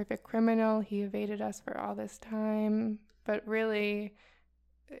was a perfect criminal. He evaded us for all this time. But really,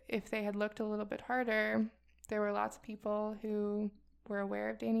 if they had looked a little bit harder, there were lots of people who were aware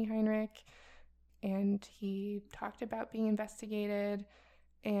of Danny Heinrich, and he talked about being investigated,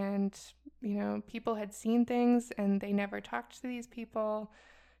 and, people had seen things and they never talked to these people.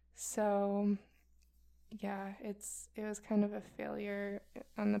 So, yeah, it was kind of a failure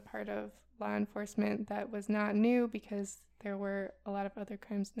on the part of law enforcement that was not new, because there were a lot of other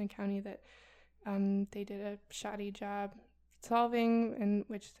crimes in the county that they did a shoddy job solving, and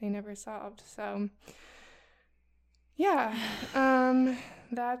which they never solved. So yeah,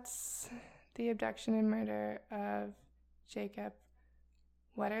 that's the abduction and murder of Jacob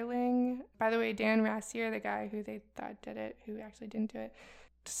Wetterling. By the way, Dan Rassier, the guy who they thought did it, who actually didn't do it,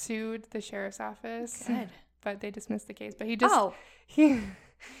 sued the sheriff's office. Good. But they dismissed the case. But he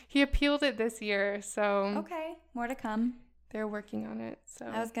appealed it this year, so okay, more to come. They're working on it. So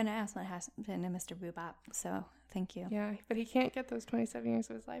I was gonna ask what happened to Mr. BeBop, so thank you. Yeah, but he can't get those 27 years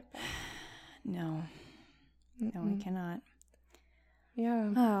of his life back. No, he cannot.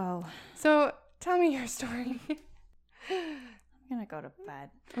 Yeah. Oh, so tell me your story. I'm gonna go to bed.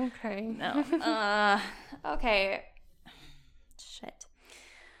 Okay. No. Okay. Shit.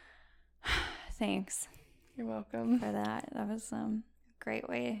 Thanks. You're welcome for that. That was a great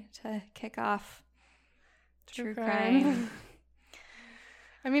way to kick off true crime. crime.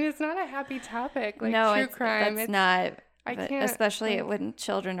 I mean, it's not a happy topic. Like, no, true crime. It's not. I can't. Especially when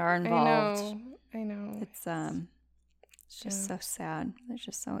children are involved. I know. It's just so sad. They're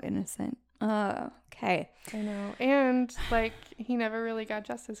just so innocent. Okay. I know. And, like, he never really got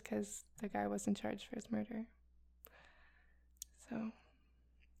justice because the guy wasn't charged for his murder. So,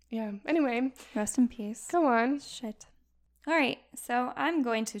 yeah. Anyway. Rest in peace. Go on. Shit. All right. So I'm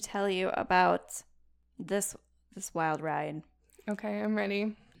going to tell you about this wild ride. Okay, I'm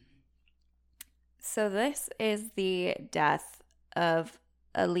ready. So this is the death of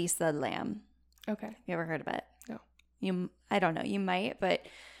Elisa Lam. Okay. You ever heard of it? No. I don't know. You might, but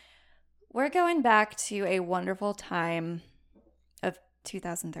we're going back to a wonderful time of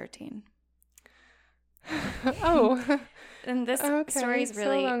 2013. Oh. And this story is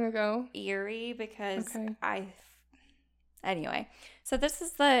really so long ago. eerie because Anyway, so this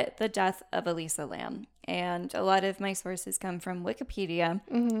is the death of Elisa Lam, and a lot of my sources come from Wikipedia,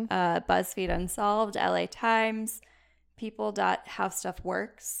 BuzzFeed Unsolved, LA Times,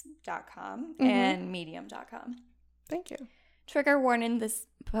 people.howstuffworks.com, and medium.com. Thank you. Trigger warning, this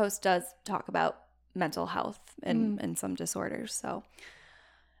post does talk about mental health and some disorders. So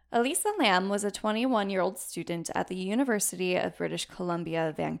Elisa Lam was a 21-year-old student at the University of British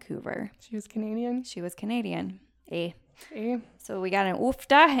Columbia, Vancouver. She was Canadian? She was Canadian. A. So we got an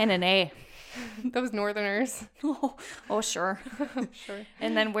oofda and an A. Those northerners. Oh, sure. Sure.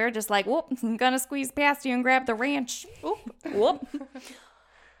 And then we're just like, whoop, I'm going to squeeze past you and grab the ranch. Oop. Whoop.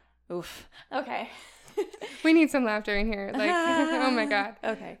 Oof. Okay. We need some laughter in here. Like, oh my God.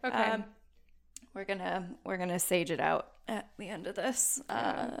 Okay. We're gonna sage it out at the end of this.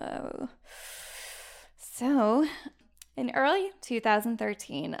 So, in early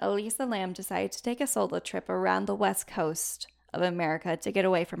 2013, Elisa Lam decided to take a solo trip around the west coast of America to get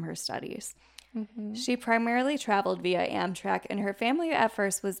away from her studies. She primarily traveled via Amtrak, and her family at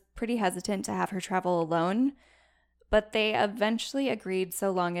first was pretty hesitant to have her travel alone, but they eventually agreed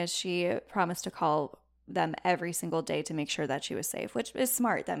so long as she promised to call them every single day to make sure that she was safe, which is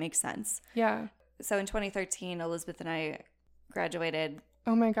smart. That makes sense. Yeah. So in 2013, Elizabeth and I graduated.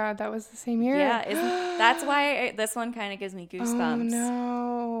 Oh my God, that was the same year? Yeah, that's why this one kind of gives me goosebumps.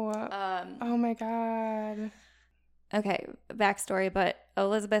 Oh no. Oh my God. Okay, backstory, but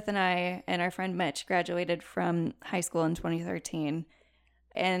Elizabeth and I and our friend Mitch graduated from high school in 2013,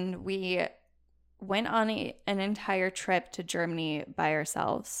 and we went on an entire trip to Germany by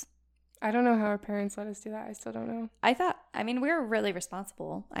ourselves. I don't know how our parents let us do that. I still don't know. We were really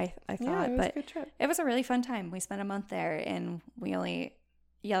responsible, I thought, yeah, it was but a good trip. It was a really fun time. We spent a month there, and we only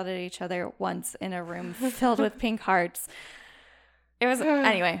yelled at each other once in a room filled with pink hearts. It was,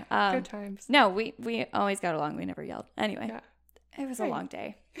 anyway. Good times. No, we always got along. We never yelled. Anyway, It was a long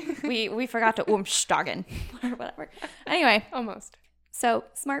day. We forgot to umstagen or whatever. Anyway. Almost. So,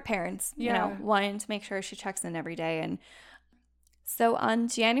 smart parents, wanting to make sure she checks in every day. And so on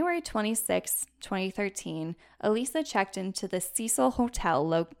January 26, 2013, Elisa checked into the Cecil Hotel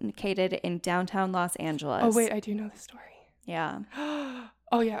located in downtown Los Angeles. Oh, wait, I do know the story. Yeah.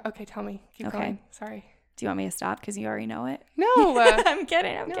 Oh, yeah. Okay, tell me. Keep going. Sorry. Do you want me to stop because you already know it? No. I'm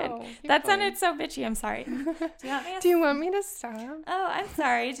kidding. I'm kidding. That sounded so bitchy. I'm sorry. Do you want me to stop? Oh, I'm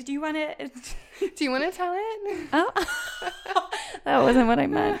sorry. Did you want to? Do you want to tell it? Oh, that wasn't what I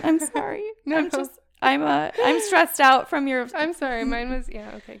meant. I'm sorry. No. I'm stressed out from your. I'm sorry. Mine was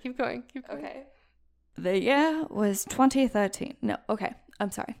okay. Keep going. Okay. The year was 2013. No. Okay.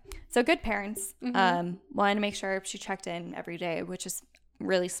 I'm sorry. So good parents wanted to make sure she checked in every day, which is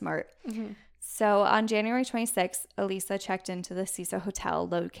really smart. So on January 26th, Elisa checked into the CISA Hotel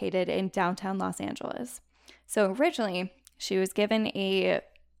located in downtown Los Angeles. So originally, she was given a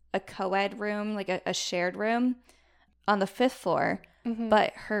co-ed room, like a shared room on the 5th floor,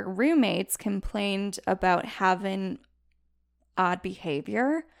 but her roommates complained about having odd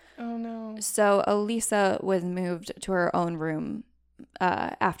behavior. Oh, no. So Elisa was moved to her own room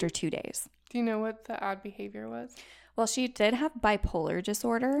after 2 days. Do you know what the odd behavior was? Well, she did have bipolar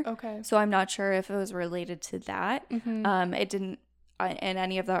disorder. Okay. So I'm not sure if it was related to that. It didn't, in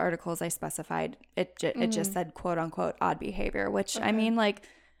any of the articles I specified, it just said quote unquote odd behavior, which I mean, like,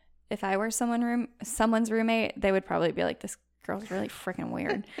 if I were someone's roommate, they would probably be like, this girl's really freaking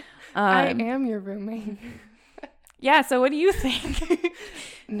weird. I am your roommate. Yeah, so what do you think?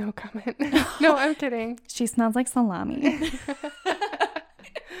 No comment. No, I'm kidding. She smells like salami.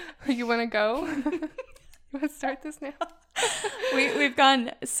 You want to go? You want to start this now? We've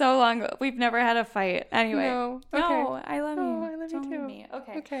gone so long. We've never had a fight. Anyway. No. Okay. No, I love you. Oh, I love Don't you leave too. me.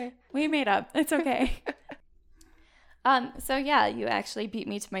 Okay. Okay. We made up. It's okay. So yeah, you actually beat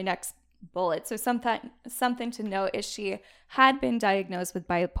me to my next bullet. So something to note is she had been diagnosed with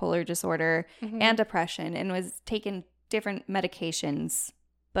bipolar disorder and depression and was taking different medications.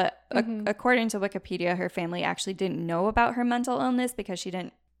 But according to Wikipedia, her family actually didn't know about her mental illness because she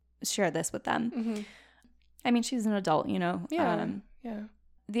didn't share this with them. I mean, she's an adult, you know. Yeah.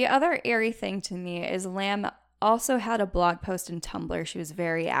 The other eerie thing to me is Lamb also had a blog post in Tumblr she was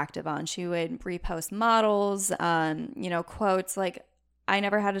very active on. She would repost models, quotes like, I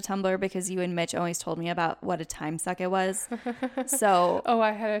never had a Tumblr because you and Mitch always told me about what a time suck it was. So oh,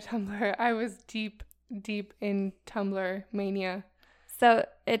 I had a Tumblr. I was deep in Tumblr mania. So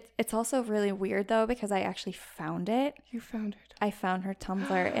it's also really weird though because I actually found it. You found it. I found her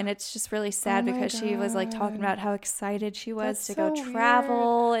Tumblr and it's just really sad because she was like talking about how excited she was to go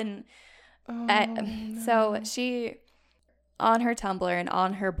travel and so she on her Tumblr and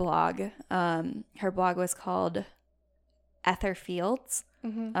on her blog was called Ether Fields.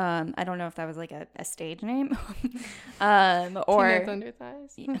 I don't know if that was like a stage name or Peanuts under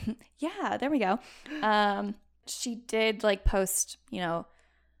thighs. Yeah, there we go. She did like post,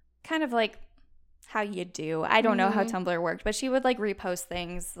 kind of like how you do. I don't know how Tumblr worked, but she would like repost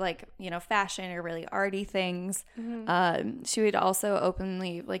things like, fashion or really arty things. She would also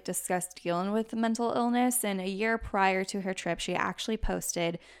openly like discuss dealing with mental illness. And a year prior to her trip, she actually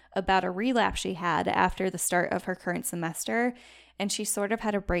posted about a relapse she had after the start of her current semester. And she sort of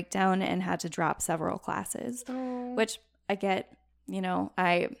had a breakdown and had to drop several classes, which I get,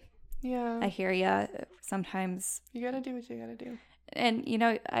 I hear ya. Sometimes you gotta do what you gotta do. And,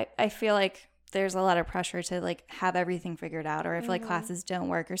 I feel like there's a lot of pressure to like have everything figured out, or if like classes don't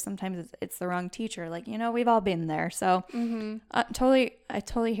work, or sometimes it's the wrong teacher. Like, we've all been there. So I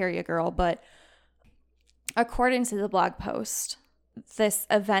totally hear you, girl. But according to the blog post, this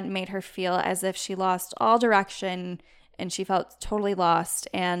event made her feel as if she lost all direction and she felt totally lost.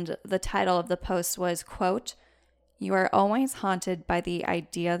 And the title of the post was, quote, "You are always haunted by the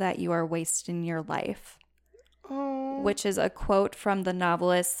idea that you are wasting your life," which is a quote from the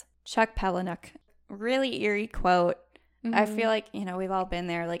novelist Chuck Palahniuk. Really eerie quote. I feel like, we've all been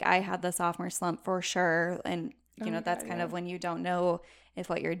there. Like, I had the sophomore slump for sure. And, that's kind of when you don't know if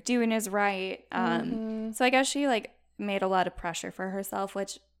what you're doing is right. So I guess she, like, made a lot of pressure for herself,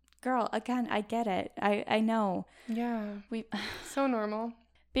 which, girl, again, I get it. I know. Yeah. So normal.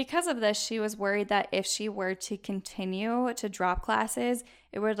 Because of this, she was worried that if she were to continue to drop classes,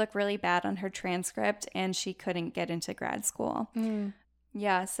 it would look really bad on her transcript and she couldn't get into grad school.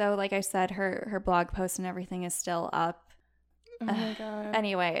 Yeah, so like I said, her blog post and everything is still up. Oh my God.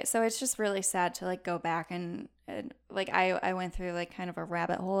 Anyway, so it's just really sad to like go back and like I went through like kind of a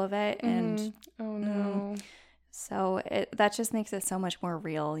rabbit hole of it. And oh no. So that just makes it so much more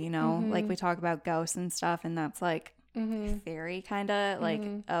real, like we talk about ghosts and stuff, and that's like theory kind of like,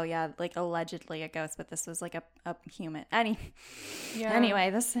 oh yeah, like allegedly a ghost, but this was like a human. Anyway,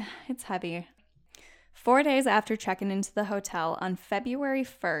 it's heavy. 4 days after checking into the hotel on February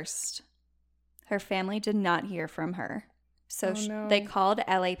 1st, her family did not hear from her. So they called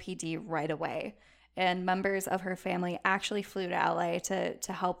LAPD right away, and members of her family actually flew to LA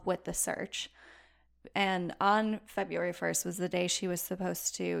to help with the search. And on February 1st was the day she was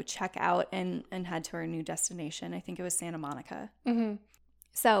supposed to check out and head to her new destination. I think it was Santa Monica.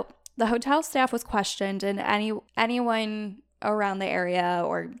 So the hotel staff was questioned, and anyone around the area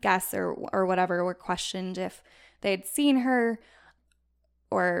or guests or whatever were questioned if they had seen her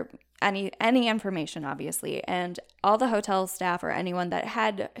or any information, obviously. And all the hotel staff or anyone that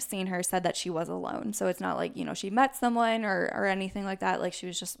had seen her said that she was alone. So it's not like, you know, she met someone or anything like that. Like, she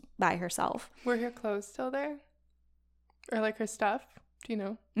was just by herself. Were her clothes still there? Or like her stuff? Do you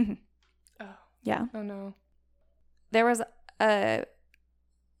know? Mm-hmm. Oh. Yeah. Oh, no. There was a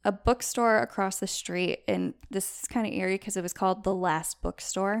bookstore across the street, and this is kind of eerie because it was called The Last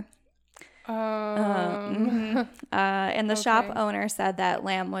Bookstore. And the shop owner said that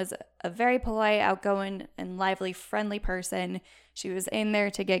Lamb was a very polite, outgoing, and lively, friendly person. She was in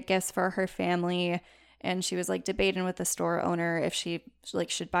there to get gifts for her family, and she was like debating with the store owner if she like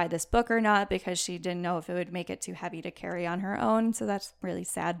should buy this book or not, because she didn't know if it would make it too heavy to carry on her own. So that's really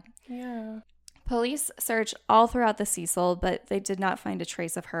sad. Yeah. Police searched all throughout the Cecil, but they did not find a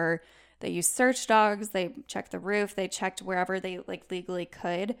trace of her. They used search dogs. They checked the roof. They checked wherever they like legally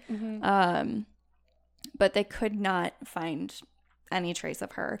could. But they could not find any trace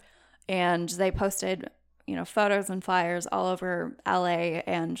of her. And they posted, you know, photos and flyers all over LA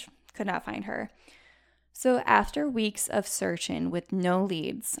and could not find her. So after weeks of searching with no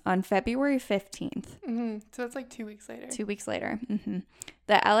leads, on February 15th. So that's like 2 weeks later. 2 weeks later.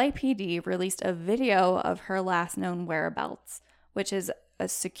 The LAPD released a video of her last known whereabouts, which is a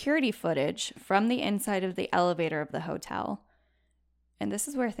security footage from the inside of the elevator of the hotel. And this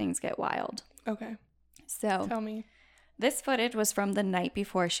is where things get wild. Okay. So tell me. This footage was from the night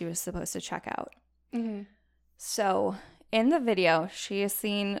before she was supposed to check out. So in the video, she is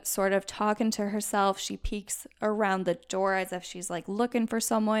seen sort of talking to herself. She peeks around the door as if she's like looking for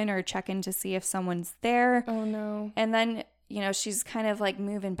someone or checking to see if someone's there. Oh, no. And then, you know, she's kind of like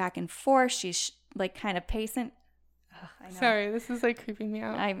moving back and forth. She's like kind of pacing. I know. Sorry, this is like creeping me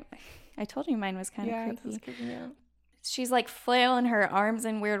out. I told you mine was kind of creepy. Yeah, this is creeping me out. She's like flailing her arms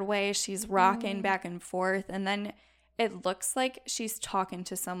in weird ways. She's rocking back and forth. And then it looks like she's talking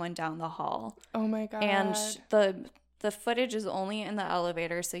to someone down the hall. Oh my God. And the footage is only in the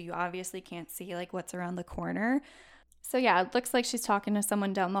elevator, so you obviously can't see like what's around the corner. So yeah, it looks like she's talking to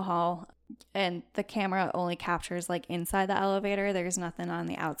someone down the hall, and the camera only captures like inside the elevator. There's nothing on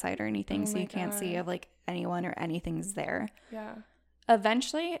the outside or anything, so you can't see if like anyone or anything's there. Yeah.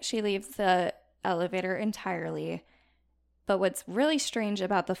 Eventually, she leaves the elevator entirely. But what's really strange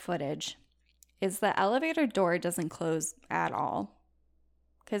about the footage is the elevator door doesn't close at all.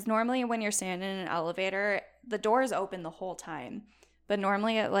 Because normally when you're standing in an elevator, the door is open the whole time. But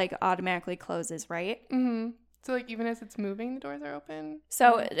normally it like automatically closes, right? So like even as it's moving, the doors are open?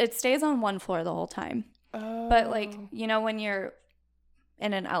 So it stays on one floor the whole time. Oh. But like, you know, when you're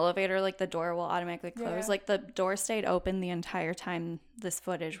in an elevator, like the door will automatically close. Like the door stayed open the entire time this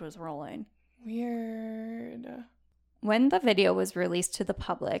footage was rolling. Weird. When the video was released to the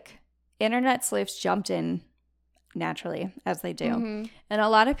public, internet sleuths jumped in naturally, as they do. And a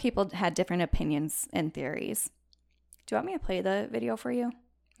lot of people had different opinions and theories. Do you want me to play the video for you?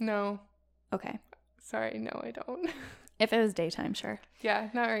 No. Okay. Sorry, no, I don't. If it was daytime, sure. Yeah,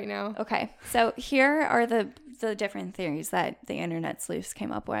 not right now. Okay. So here are the different theories that the internet sleuths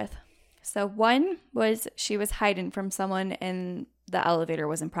came up with. So one was she was hiding from someone and the elevator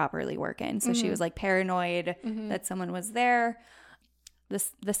wasn't properly working. So she was like paranoid that someone was there.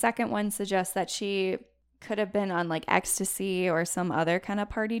 The second one suggests that she could have been on like ecstasy or some other kind of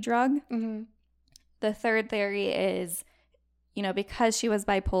party drug. The third theory is, you know, because she was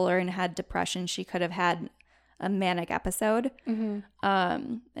bipolar and had depression, she could have had a manic episode.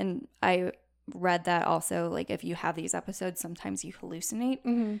 And I read that also, like, if you have these episodes, sometimes you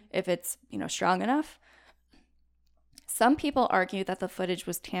hallucinate if it's, you know, strong enough. Some people argue that the footage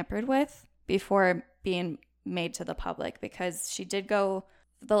was tampered with before being made to the public, because she did go,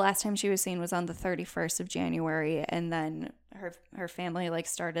 the last time she was seen was on the 31st of January, and then her family like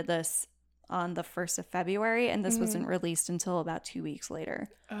started this on the 1st of February, and this wasn't released until about 2 weeks later.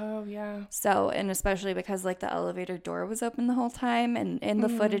 Oh, yeah. So, and especially because like the elevator door was open the whole time, and in the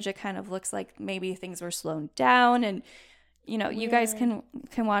footage it kind of looks like maybe things were slowed down, and you know, you guys can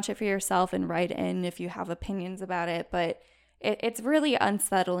watch it for yourself and write in if you have opinions about it, but it's really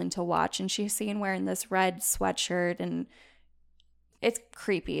unsettling to watch. And she's seen wearing this red sweatshirt, and it's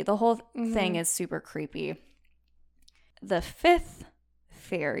creepy. The whole thing is super creepy. The fifth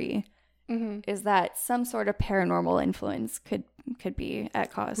theory is that some sort of paranormal influence could be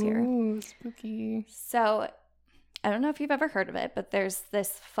at cause here. Ooh, spooky. So I don't know if you've ever heard of it, but there's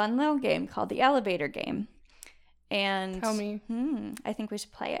this fun little game called the elevator game. And tell me. I think we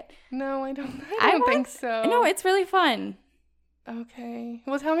should play it. No, I don't. I don't think so. No, it's really fun. Okay.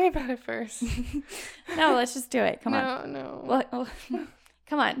 Well, tell me about it first. No, let's just do it. Come on. No. Well,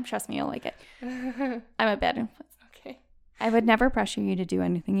 come on. Trust me, you'll like it. I'm a bad influence. Okay. I would never pressure you to do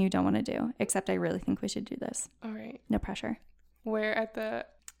anything you don't want to do, except I really think we should do this. All right. No pressure. Where at the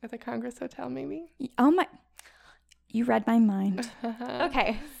Congress Hotel, maybe? Oh my, you read my mind.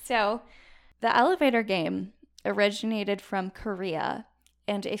 Okay, so the elevator game originated from Korea,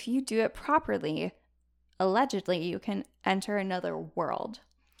 and if you do it properly, allegedly, you can enter another world.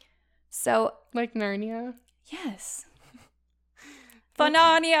 So, like Narnia? Yes.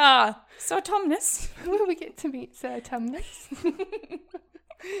 Narnia! So, Tumnus. We get to meet Tumnus.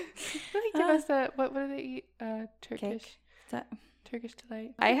 Really give us a, what do they eat? Turkish. Turkish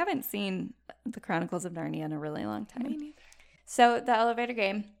delight. I haven't seen the Chronicles of Narnia in a really long time. Me neither. So, the elevator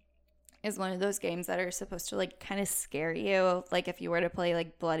game is one of those games that are supposed to like kind of scare you, like if you were to play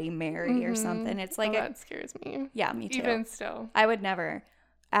like Bloody Mary or something. It's like that scares me. Yeah, me too. Even still, I would never.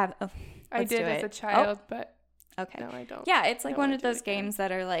 I did as a child, but okay. No, I don't. Yeah, it's like one of those games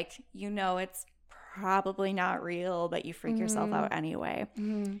that are like, it's probably not real, but you freak yourself out anyway.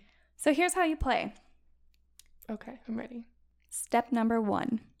 Mm-hmm. So here's how you play. Okay, I'm ready. Step number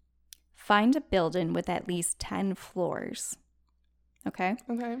 1: find a building with at least 10 floors. Okay.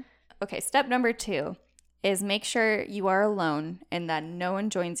 Okay, step number 2 is make sure you are alone and that no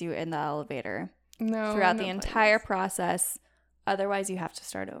one joins you in the elevator throughout the entire process. Otherwise, you have to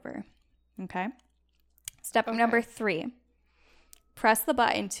start over. Okay? Step number 3, press the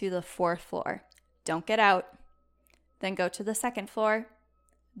button to the 4th floor. Don't get out. Then go to the 2nd floor,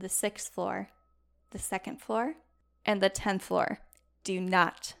 the 6th floor, the 2nd floor, and the 10th floor. Do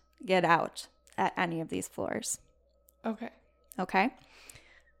not get out at any of these floors. Okay?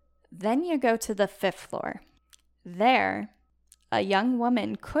 Then you go to the 5th floor. There, a young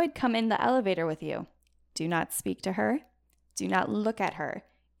woman could come in the elevator with you. Do not speak to her. Do not look at her,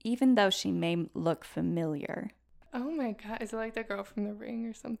 even though she may look familiar. Oh my God. Is it like the girl from The Ring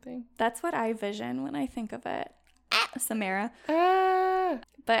or something? That's what I vision when I think of it. Samara.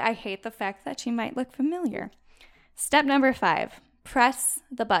 But I hate the fact that she might look familiar. Step number 5, press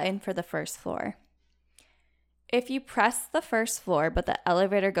the button for the 1st floor. If you press the 1st floor, but the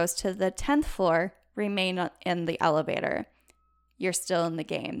elevator goes to the 10th floor, remain in the elevator. You're still in the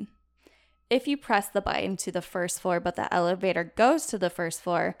game. If you press the button to the 1st floor, but the elevator goes to the 1st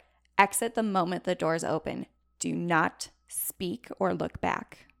floor, exit the moment the doors open. Do not speak or look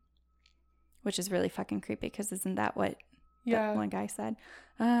back. Which is really fucking creepy, because isn't that what that one guy said?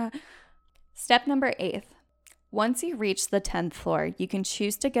 Step number 8. Once you reach the 10th floor, you can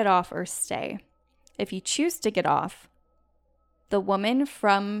choose to get off or stay. If you choose to get off, the woman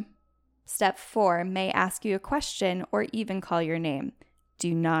from step 4 may ask you a question or even call your name.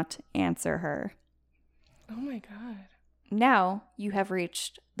 Do not answer her. Oh my God. Now you have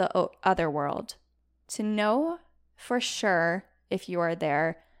reached the other world. To know for sure if you are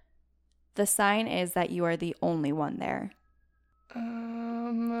there, the sign is that you are the only one there.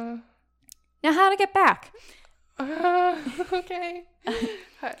 Now how to get back? Okay.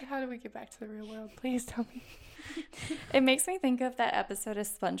 How do we get back to the real world? Please tell me. It makes me think of that episode of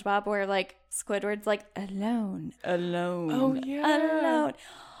SpongeBob where like Squidward's like alone. Oh yeah. Alone.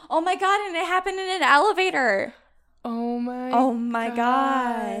 Oh my God, and it happened in an elevator. Oh my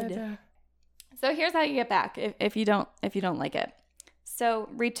God. So here's how you get back if you don't like it. So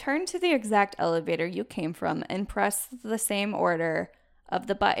return to the exact elevator you came from and press the same order of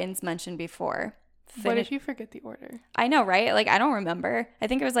the buttons mentioned before. What if you forget the order? I know, right? Like, I don't remember. I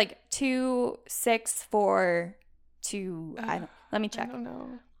think it was like 2, 6, 4, 2. Let me check. I don't know.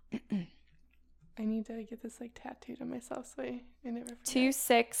 I need to get this like tattooed on myself so I never forget. 2,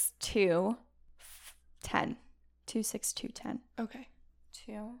 6, 2, 10. 2, 6, 2, 10. Okay.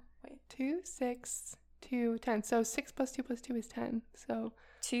 2, 6, 2, 10. So 6 plus 2 plus 2 is 10. So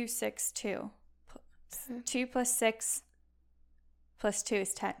 2, 6, 2. 2 plus 6 plus 2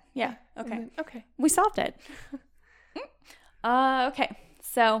 is 10. Yeah. Okay. Okay. We solved it. Okay.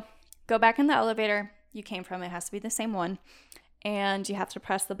 So go back in the elevator you came from. It has to be the same one. And you have to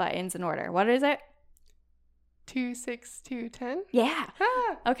press the buttons in order. What is it? 2, 6, 2, 10? Yeah.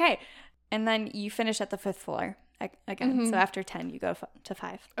 Okay. And then you finish at the 5th floor again. Mm-hmm. So after 10, you go to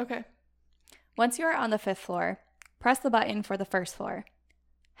 5. Okay. Once you are on the 5th floor, press the button for the 1st floor.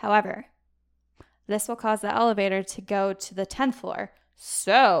 However, this will cause the elevator to go to the 10th floor.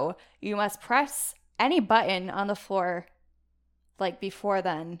 So you must press any button on the floor like before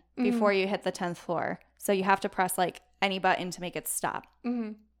then, before you hit the 10th floor. So you have to press like any button to make it stop.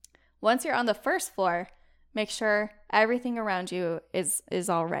 Mm-hmm. Once you're on the 1st floor, make sure everything around you is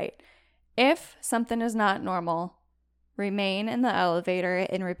all right. If something is not normal, remain in the elevator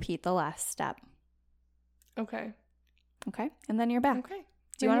and repeat the last step. Okay. Okay. And then you're back. Okay.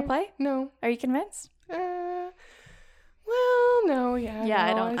 Do you want to play? No. Are you convinced? Well, Well, no, yeah.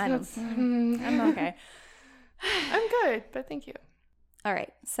 Yeah, no, I'm okay. I'm good, but thank you. All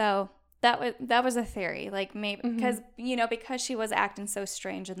right. So that was a theory. Like maybe because because she was acting so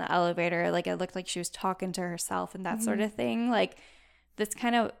strange in the elevator, like it looked like she was talking to herself and that sort of thing. Like this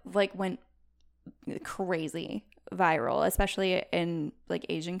kind of like went crazy viral, especially in like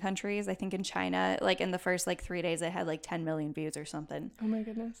Asian countries. I think in China, like in the first like 3 days, it had like 10 million views or something. Oh my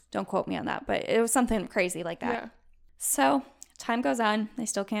goodness. Don't quote me on that, but it was something crazy like that. Yeah. So time goes on. They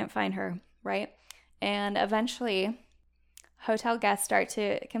still can't find her, right? And eventually, hotel guests start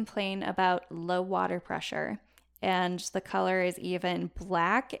to complain about low water pressure, and the color is even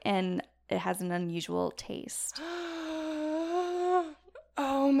black, and it has an unusual taste.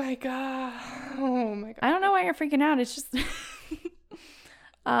 Oh my god. Oh my god. I don't know why you're freaking out. It's just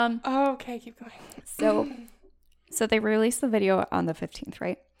okay, keep going. So they released the video on the 15th,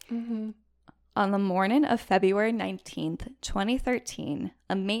 right? Mm-hmm. On the morning of February 19th, 2013,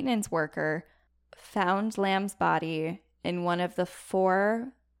 a maintenance worker found Lamb's body in one of the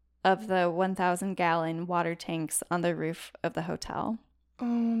 4 of the 1,000-gallon water tanks on the roof of the hotel. Oh,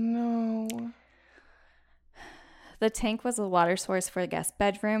 no. The tank was a water source for guest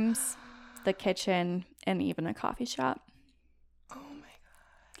bedrooms, the kitchen, and even a coffee shop. Oh, my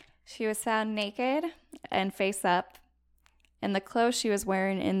God. She was found naked and face up, and the clothes she was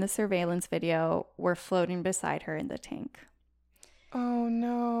wearing in the surveillance video were floating beside her in the tank. Oh,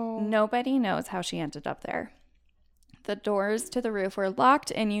 no. Nobody knows how she ended up there. The doors to the roof were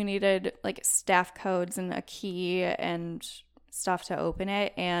locked, and you needed like staff codes and a key and stuff to open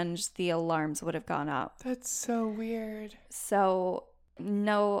it, and the alarms would have gone up. That's so weird. So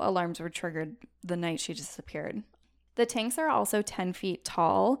no alarms were triggered the night she disappeared. The tanks are also 10 feet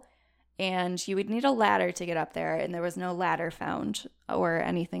tall, and you would need a ladder to get up there, and there was no ladder found or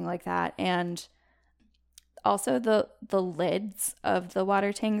anything like that. And also the lids of the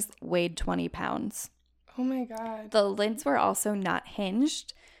water tanks weighed 20 pounds. Oh my God. The lids were also not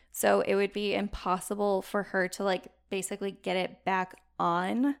hinged, so it would be impossible for her to like basically get it back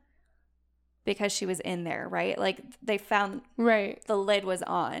on because she was in there, right? Like they found the lid was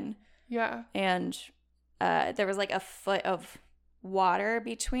on. Yeah. And there was like a foot of water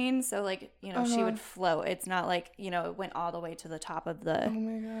between, so like, she would float. It's not like, it went all the way to the top of the... Oh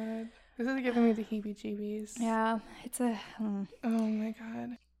my God. This is giving me the heebie-jeebies. Yeah, it's a... Oh my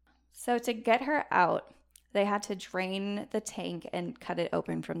God. So to get her out, they had to drain the tank and cut it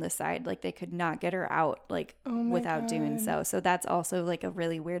open from the side. Like they could not get her out without doing so. So that's also like a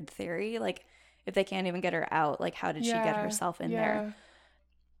really weird theory. Like if they can't even get her out, like how did she get herself in there?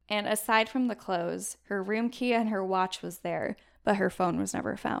 And aside from the clothes, her room key and her watch was there, but her phone was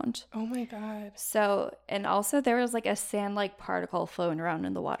never found. Oh my God. So, and also there was like a sand-like particle floating around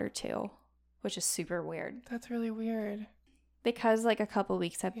in the water too, which is super weird. That's really weird. Because like a couple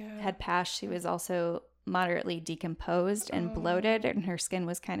weeks had passed, she was also moderately decomposed and bloated, and her skin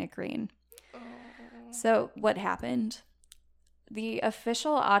was kind of green. So what happened? The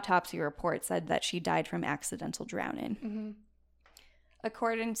official autopsy report said that she died from accidental drowning. Mm-hmm.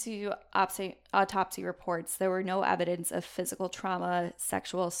 According to autopsy reports, there were no evidence of physical trauma,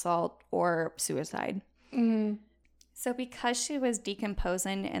 sexual assault, or suicide. Mm-hmm. So because she was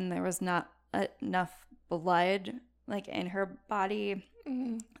decomposing and there was not enough blood like in her body,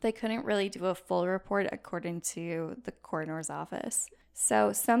 they couldn't really do a full report according to the coroner's office.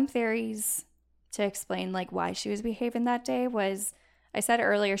 So some theories to explain like why she was behaving that day was, I said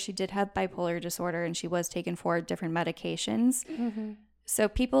earlier she did have bipolar disorder and she was taking 4 different medications. Mm-hmm. So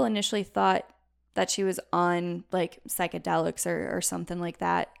people initially thought that she was on like psychedelics or something like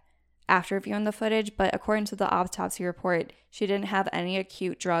that after viewing the footage, but according to the autopsy report, she didn't have any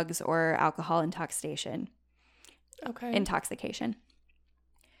acute drugs or alcohol intoxication.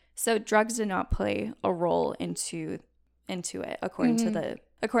 So drugs did not play a role into it according to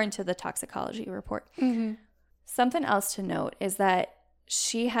the toxicology report. Mm-hmm. Something else to note is that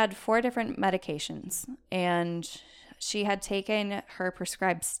she had 4 different medications, and she had taken her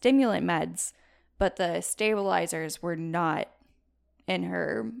prescribed stimulant meds, but the stabilizers were not in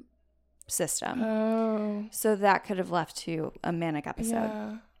her system. Oh. So that could have left to a manic episode.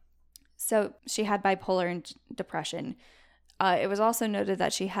 Yeah. So she had bipolar and depression. It was also noted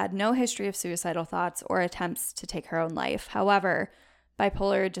that she had no history of suicidal thoughts or attempts to take her own life. However,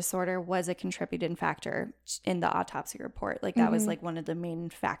 bipolar disorder was a contributing factor in the autopsy report. Like that was like one of the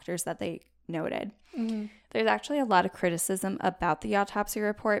main factors that they noted. Mm-hmm. There's actually a lot of criticism about the autopsy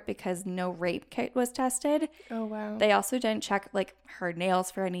report because no rape kit was tested. Oh, wow. They also didn't check like her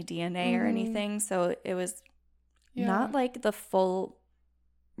nails for any DNA or anything. So it was not like the full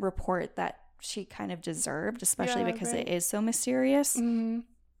report that she kind of deserved, especially because it is so mysterious.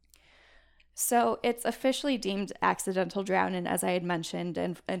 So it's officially deemed accidental drowning, as I had mentioned,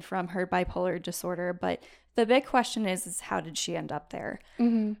 and from her bipolar disorder. But the big question is how did she end up there?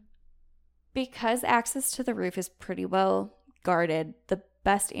 Because access to the roof is pretty well guarded, the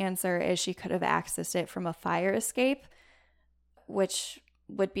best answer is she could have accessed it from a fire escape, which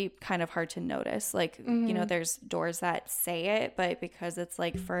would be kind of hard to notice. Like, you know, there's doors that say it, but because it's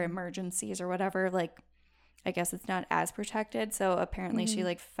like for emergencies or whatever, like, I guess it's not as protected. So apparently she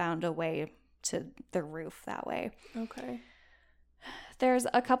like found a way to the roof that way. Okay. There's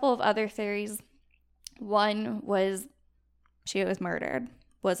a couple of other theories. One was she was murdered.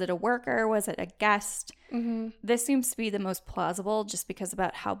 Was it a worker? Was it a guest? This seems to be the most plausible just because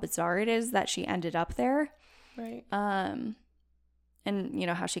about how bizarre it is that she ended up there. Right. And, you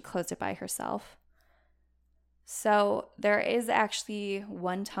know, how she closed it by herself. So there is actually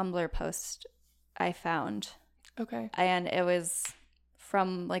one Tumblr post I found. Okay. And it was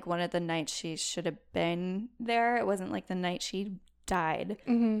from, like, one of the nights she should have been there. It wasn't, like, the night she died.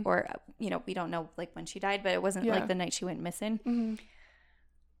 Or, you know, we don't know, like, when she died, but it wasn't, like, the night she went missing.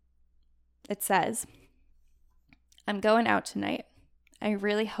 It says, "I'm going out tonight. I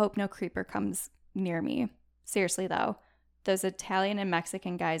really hope no creeper comes near me. Seriously, though. Those Italian and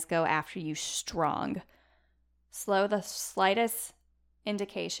Mexican guys go after you strong. Slow the slightest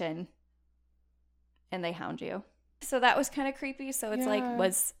indication, and they hound you." So that was kind of creepy. So it's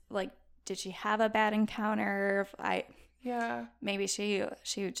like, did she have a bad encounter? Maybe she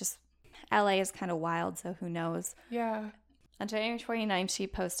just, LA is kind of wild, so who knows? Yeah. On January 29th, she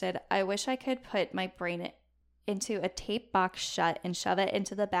posted, "I wish I could put my brain into a tape box shut and shove it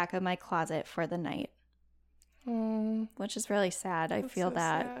into the back of my closet for the night." Which is really sad. I feel so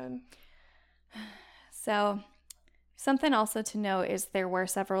that. Sad. So something also to note is there were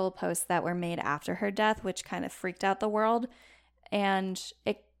several posts that were made after her death, which kind of freaked out the world. And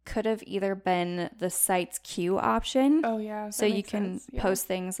it could have either been the site's queue option. Oh, yeah. So you can post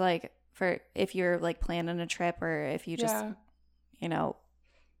things like for if you're like planning a trip or if you just, you know,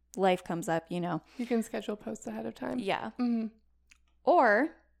 life comes up, you know. You can schedule posts ahead of time. Yeah. Or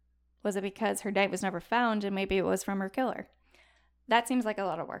was it because her night was never found and maybe it was from her killer? That seems like a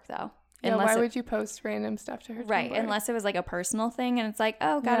lot of work, though. Yeah, why would you post random stuff to her? Right, Tumblr? Unless it was like a personal thing and it's like,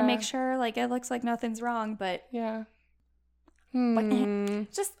 oh, gotta make sure, like, it looks like nothing's wrong, but... Yeah. But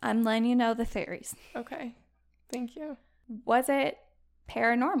just, I'm letting you know the theories. Okay. Thank you. Was it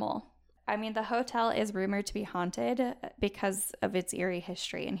paranormal? I mean, the hotel is rumored to be haunted because of its eerie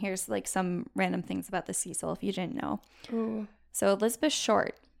history. And here's, like, some random things about the Cecil, if you didn't know. Ooh. So, Elizabeth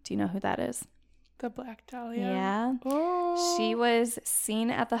Short... Do you know who that is? The Black Dahlia. Yeah. Oh. She was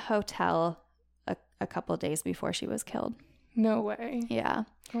seen at the hotel a couple days before she was killed. No way. Yeah.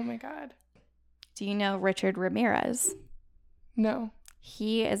 Oh my God. Do you know Richard Ramirez? No.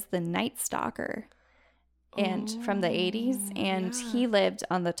 He is the Night Stalker and from the 80s, and he lived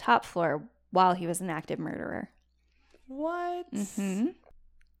on the top floor while he was an active murderer. What?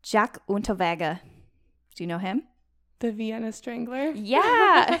 Jack Unterweger. Do you know him? The Vienna Strangler?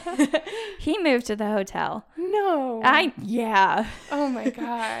 Yeah. He moved to the hotel. No. Yeah. Oh my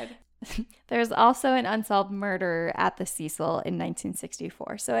God. There's also an unsolved murder at the Cecil in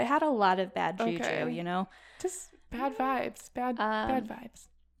 1964. So it had a lot of bad juju, you know? Just bad vibes. Bad vibes.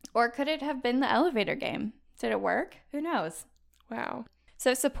 Or could it have been the elevator game? Did it work? Who knows? Wow.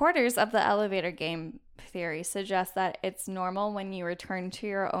 So supporters of the elevator game theory suggest that it's normal when you return to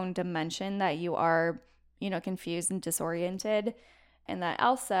your own dimension that you are, you know, confused and disoriented, and that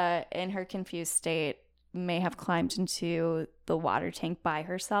Elsa, in her confused state, may have climbed into the water tank by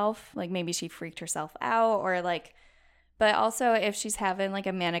herself. Like, maybe she freaked herself out, or like, but also if she's having like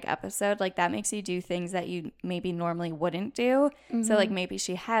a manic episode, like that makes you do things that you maybe normally wouldn't do. So like maybe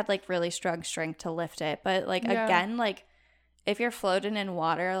she had like really strong strength to lift it. But like, again, like if you're floating in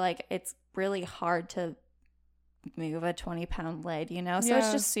water, like it's really hard to move a 20-pound lid, you know? So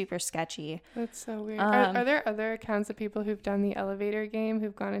it's just super sketchy. That's so weird. Are there other accounts of people who've done the elevator game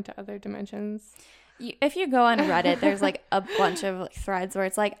who've gone into other dimensions? If you go on Reddit, there's like a bunch of like threads where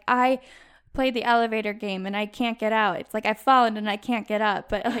it's like, I played the elevator game and I can't get out. It's like I've fallen and I can't get up,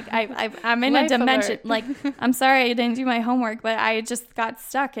 but like I'm in a dimension. Like, I'm sorry I didn't do my homework, but I just got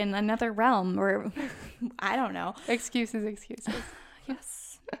stuck in another realm, or I don't know. Excuses.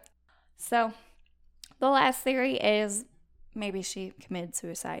 Yes. So the last theory is maybe she committed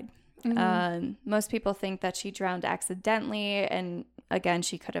suicide. Most people think that she drowned accidentally, and again,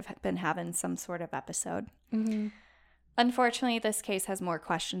 she could have been having some sort of episode. Unfortunately, this case has more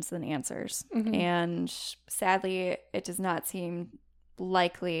questions than answers, and sadly, it does not seem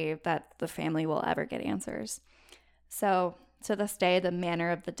likely that the family will ever get answers. So to this day, the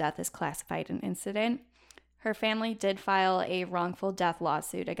manner of the death is classified an incident. Her family did file a wrongful death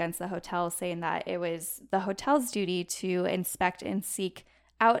lawsuit against the hotel, saying that it was the hotel's duty to inspect and seek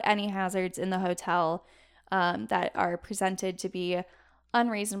out any hazards in the hotel that are presented to be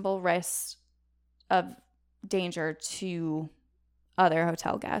unreasonable risks of danger to other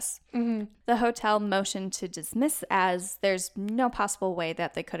hotel guests. Mm-hmm. The hotel motioned to dismiss, as there's no possible way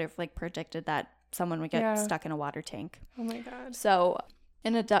that they could have like predicted that someone would get stuck in a water tank. Oh my God. So,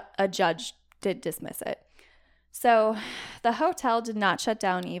 and a judge did dismiss it. So the hotel did not shut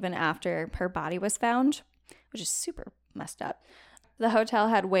down even after her body was found, which is super messed up. The hotel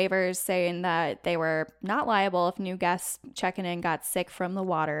had waivers saying that they were not liable if new guests checking in got sick from the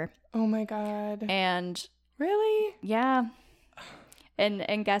water. Oh my God. And really? Yeah.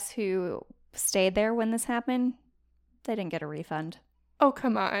 And guess who stayed there when this happened? They didn't get a refund. Oh,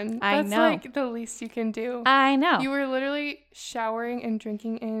 come on. I That's know. like the least you can do. I know. You were literally showering and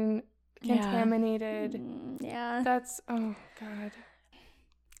drinking in contaminated. Yeah. That's, oh God.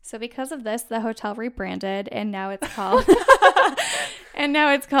 So because of this, the hotel rebranded, and now it's called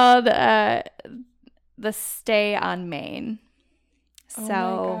the Stay on Main. So,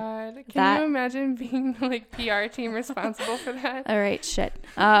 oh my God. Can you imagine being the like PR team responsible for that? All right, shit.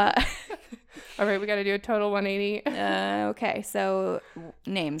 All right, we got to do a total 180. Okay, so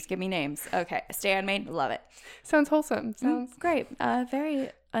names. Give me names. Okay, Stay on Main. Love it. Sounds wholesome. Sounds great.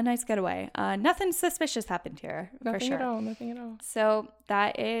 A nice getaway. Nothing suspicious happened here. Nothing for sure. at all. Nothing at all. So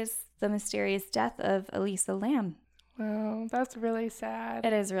that is the mysterious death of Elisa Lam. Wow, that's really sad.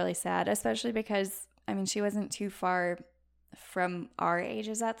 It is really sad, especially because, I mean, she wasn't too far from our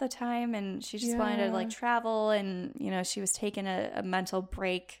ages at the time, and she just wanted to like travel, and you know, she was taking a mental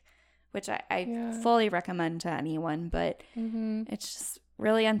break, which I fully recommend to anyone, but it's just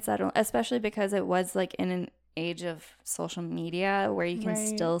really unsettling, especially because it was like in an age of social media where you can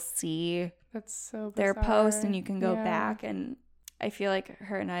still see their posts and you can go back, and I feel like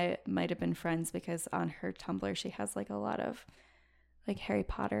her and I might have been friends because on her Tumblr she has like a lot of like Harry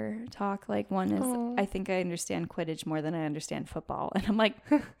Potter talk. Like one is, I think I understand Quidditch more than I understand football. And I'm like,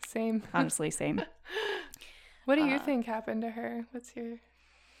 same. Honestly, same. What do you think happened to her? What's your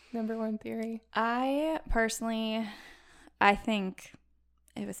number one theory? I think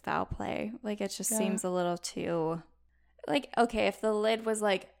it was foul play. Like, it just seems a little too, like, okay, if the lid was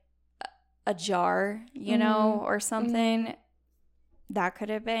like a jar, you know, or something, that could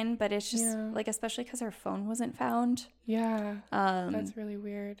have been, but it's just like, especially because her phone wasn't found. Yeah. That's really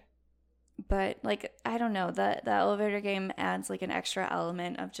weird. But like, I don't know, the elevator game adds like an extra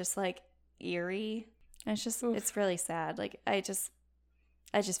element of just like eerie. And it's just, it's really sad. Like, I just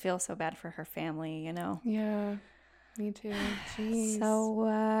feel so bad for her family, you know? Yeah, me too. Jeez. So,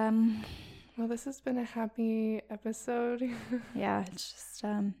 well, this has been a happy episode. Yeah, it's just,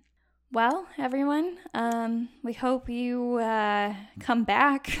 well, everyone, we hope you come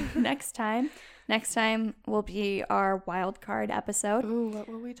back next time. Next time will be our wild card episode. Ooh, what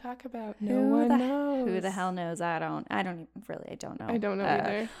will we talk about? No one knows. Who the hell knows? I don't know. I don't know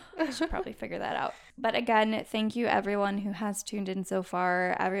either. I should probably figure that out. But again, thank you everyone who has tuned in so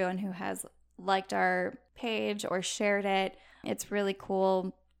far, everyone who has liked our page or shared it. It's really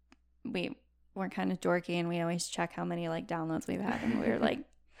cool. We're kind of dorky and we always check how many like downloads we've had, and we're like,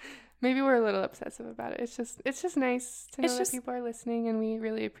 maybe we're a little obsessive about it. It's just nice to know that people are listening, and we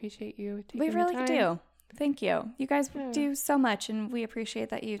really appreciate you taking the time. We really do. Thank you. You guys do so much, and we appreciate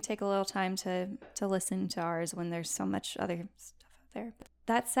that you take a little time to listen to ours when there's so much other stuff out there.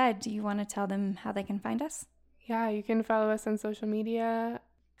 That said, do you want to tell them how they can find us? Yeah, you can follow us on social media.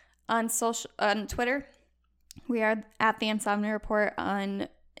 On Twitter, we are at The Insomnia Report. On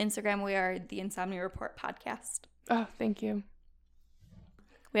Instagram, we are The Insomnia Report Podcast. Oh, thank you.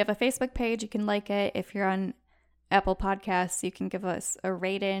 We have a Facebook page. You can like it. If you're on Apple Podcasts, you can give us a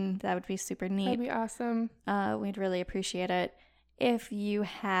rating. That would be super neat. That'd be awesome. We'd really appreciate it. If you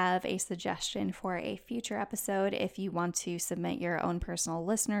have a suggestion for a future episode, if you want to submit your own personal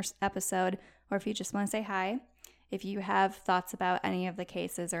listeners episode, or if you just want to say hi, if you have thoughts about any of the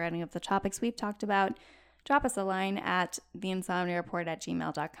cases or any of the topics we've talked about, drop us a line at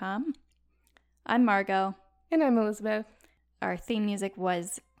theinsomniareport@gmail.com. I'm Margot. And I'm Elizabeth. Our theme music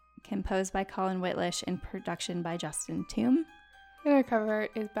was composed by Colin Whitlish and production by Justin Toome. And our cover art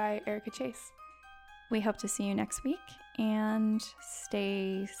is by Erica Chase. We hope to see you next week, and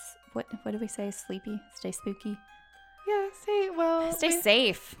stay, what did we say? Sleepy? Stay spooky? Yeah, stay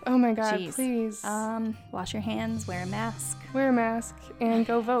safe. Oh my God, Jeez. Please. Wash your hands, wear a mask. Wear a mask and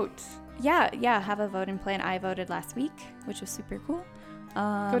go vote. Yeah, have a voting plan. I voted last week, which was super cool.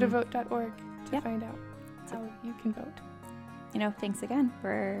 Go to vote.org to find out how you can vote. Thanks again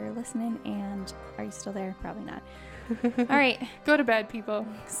for listening. And are you still there? Probably not. All right. Go to bed, people.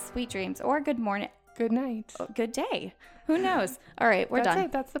 Sweet dreams or good morning. Good night. Good day. Who knows? All right. We're done. That's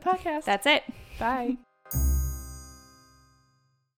it. That's the podcast. That's it. Bye.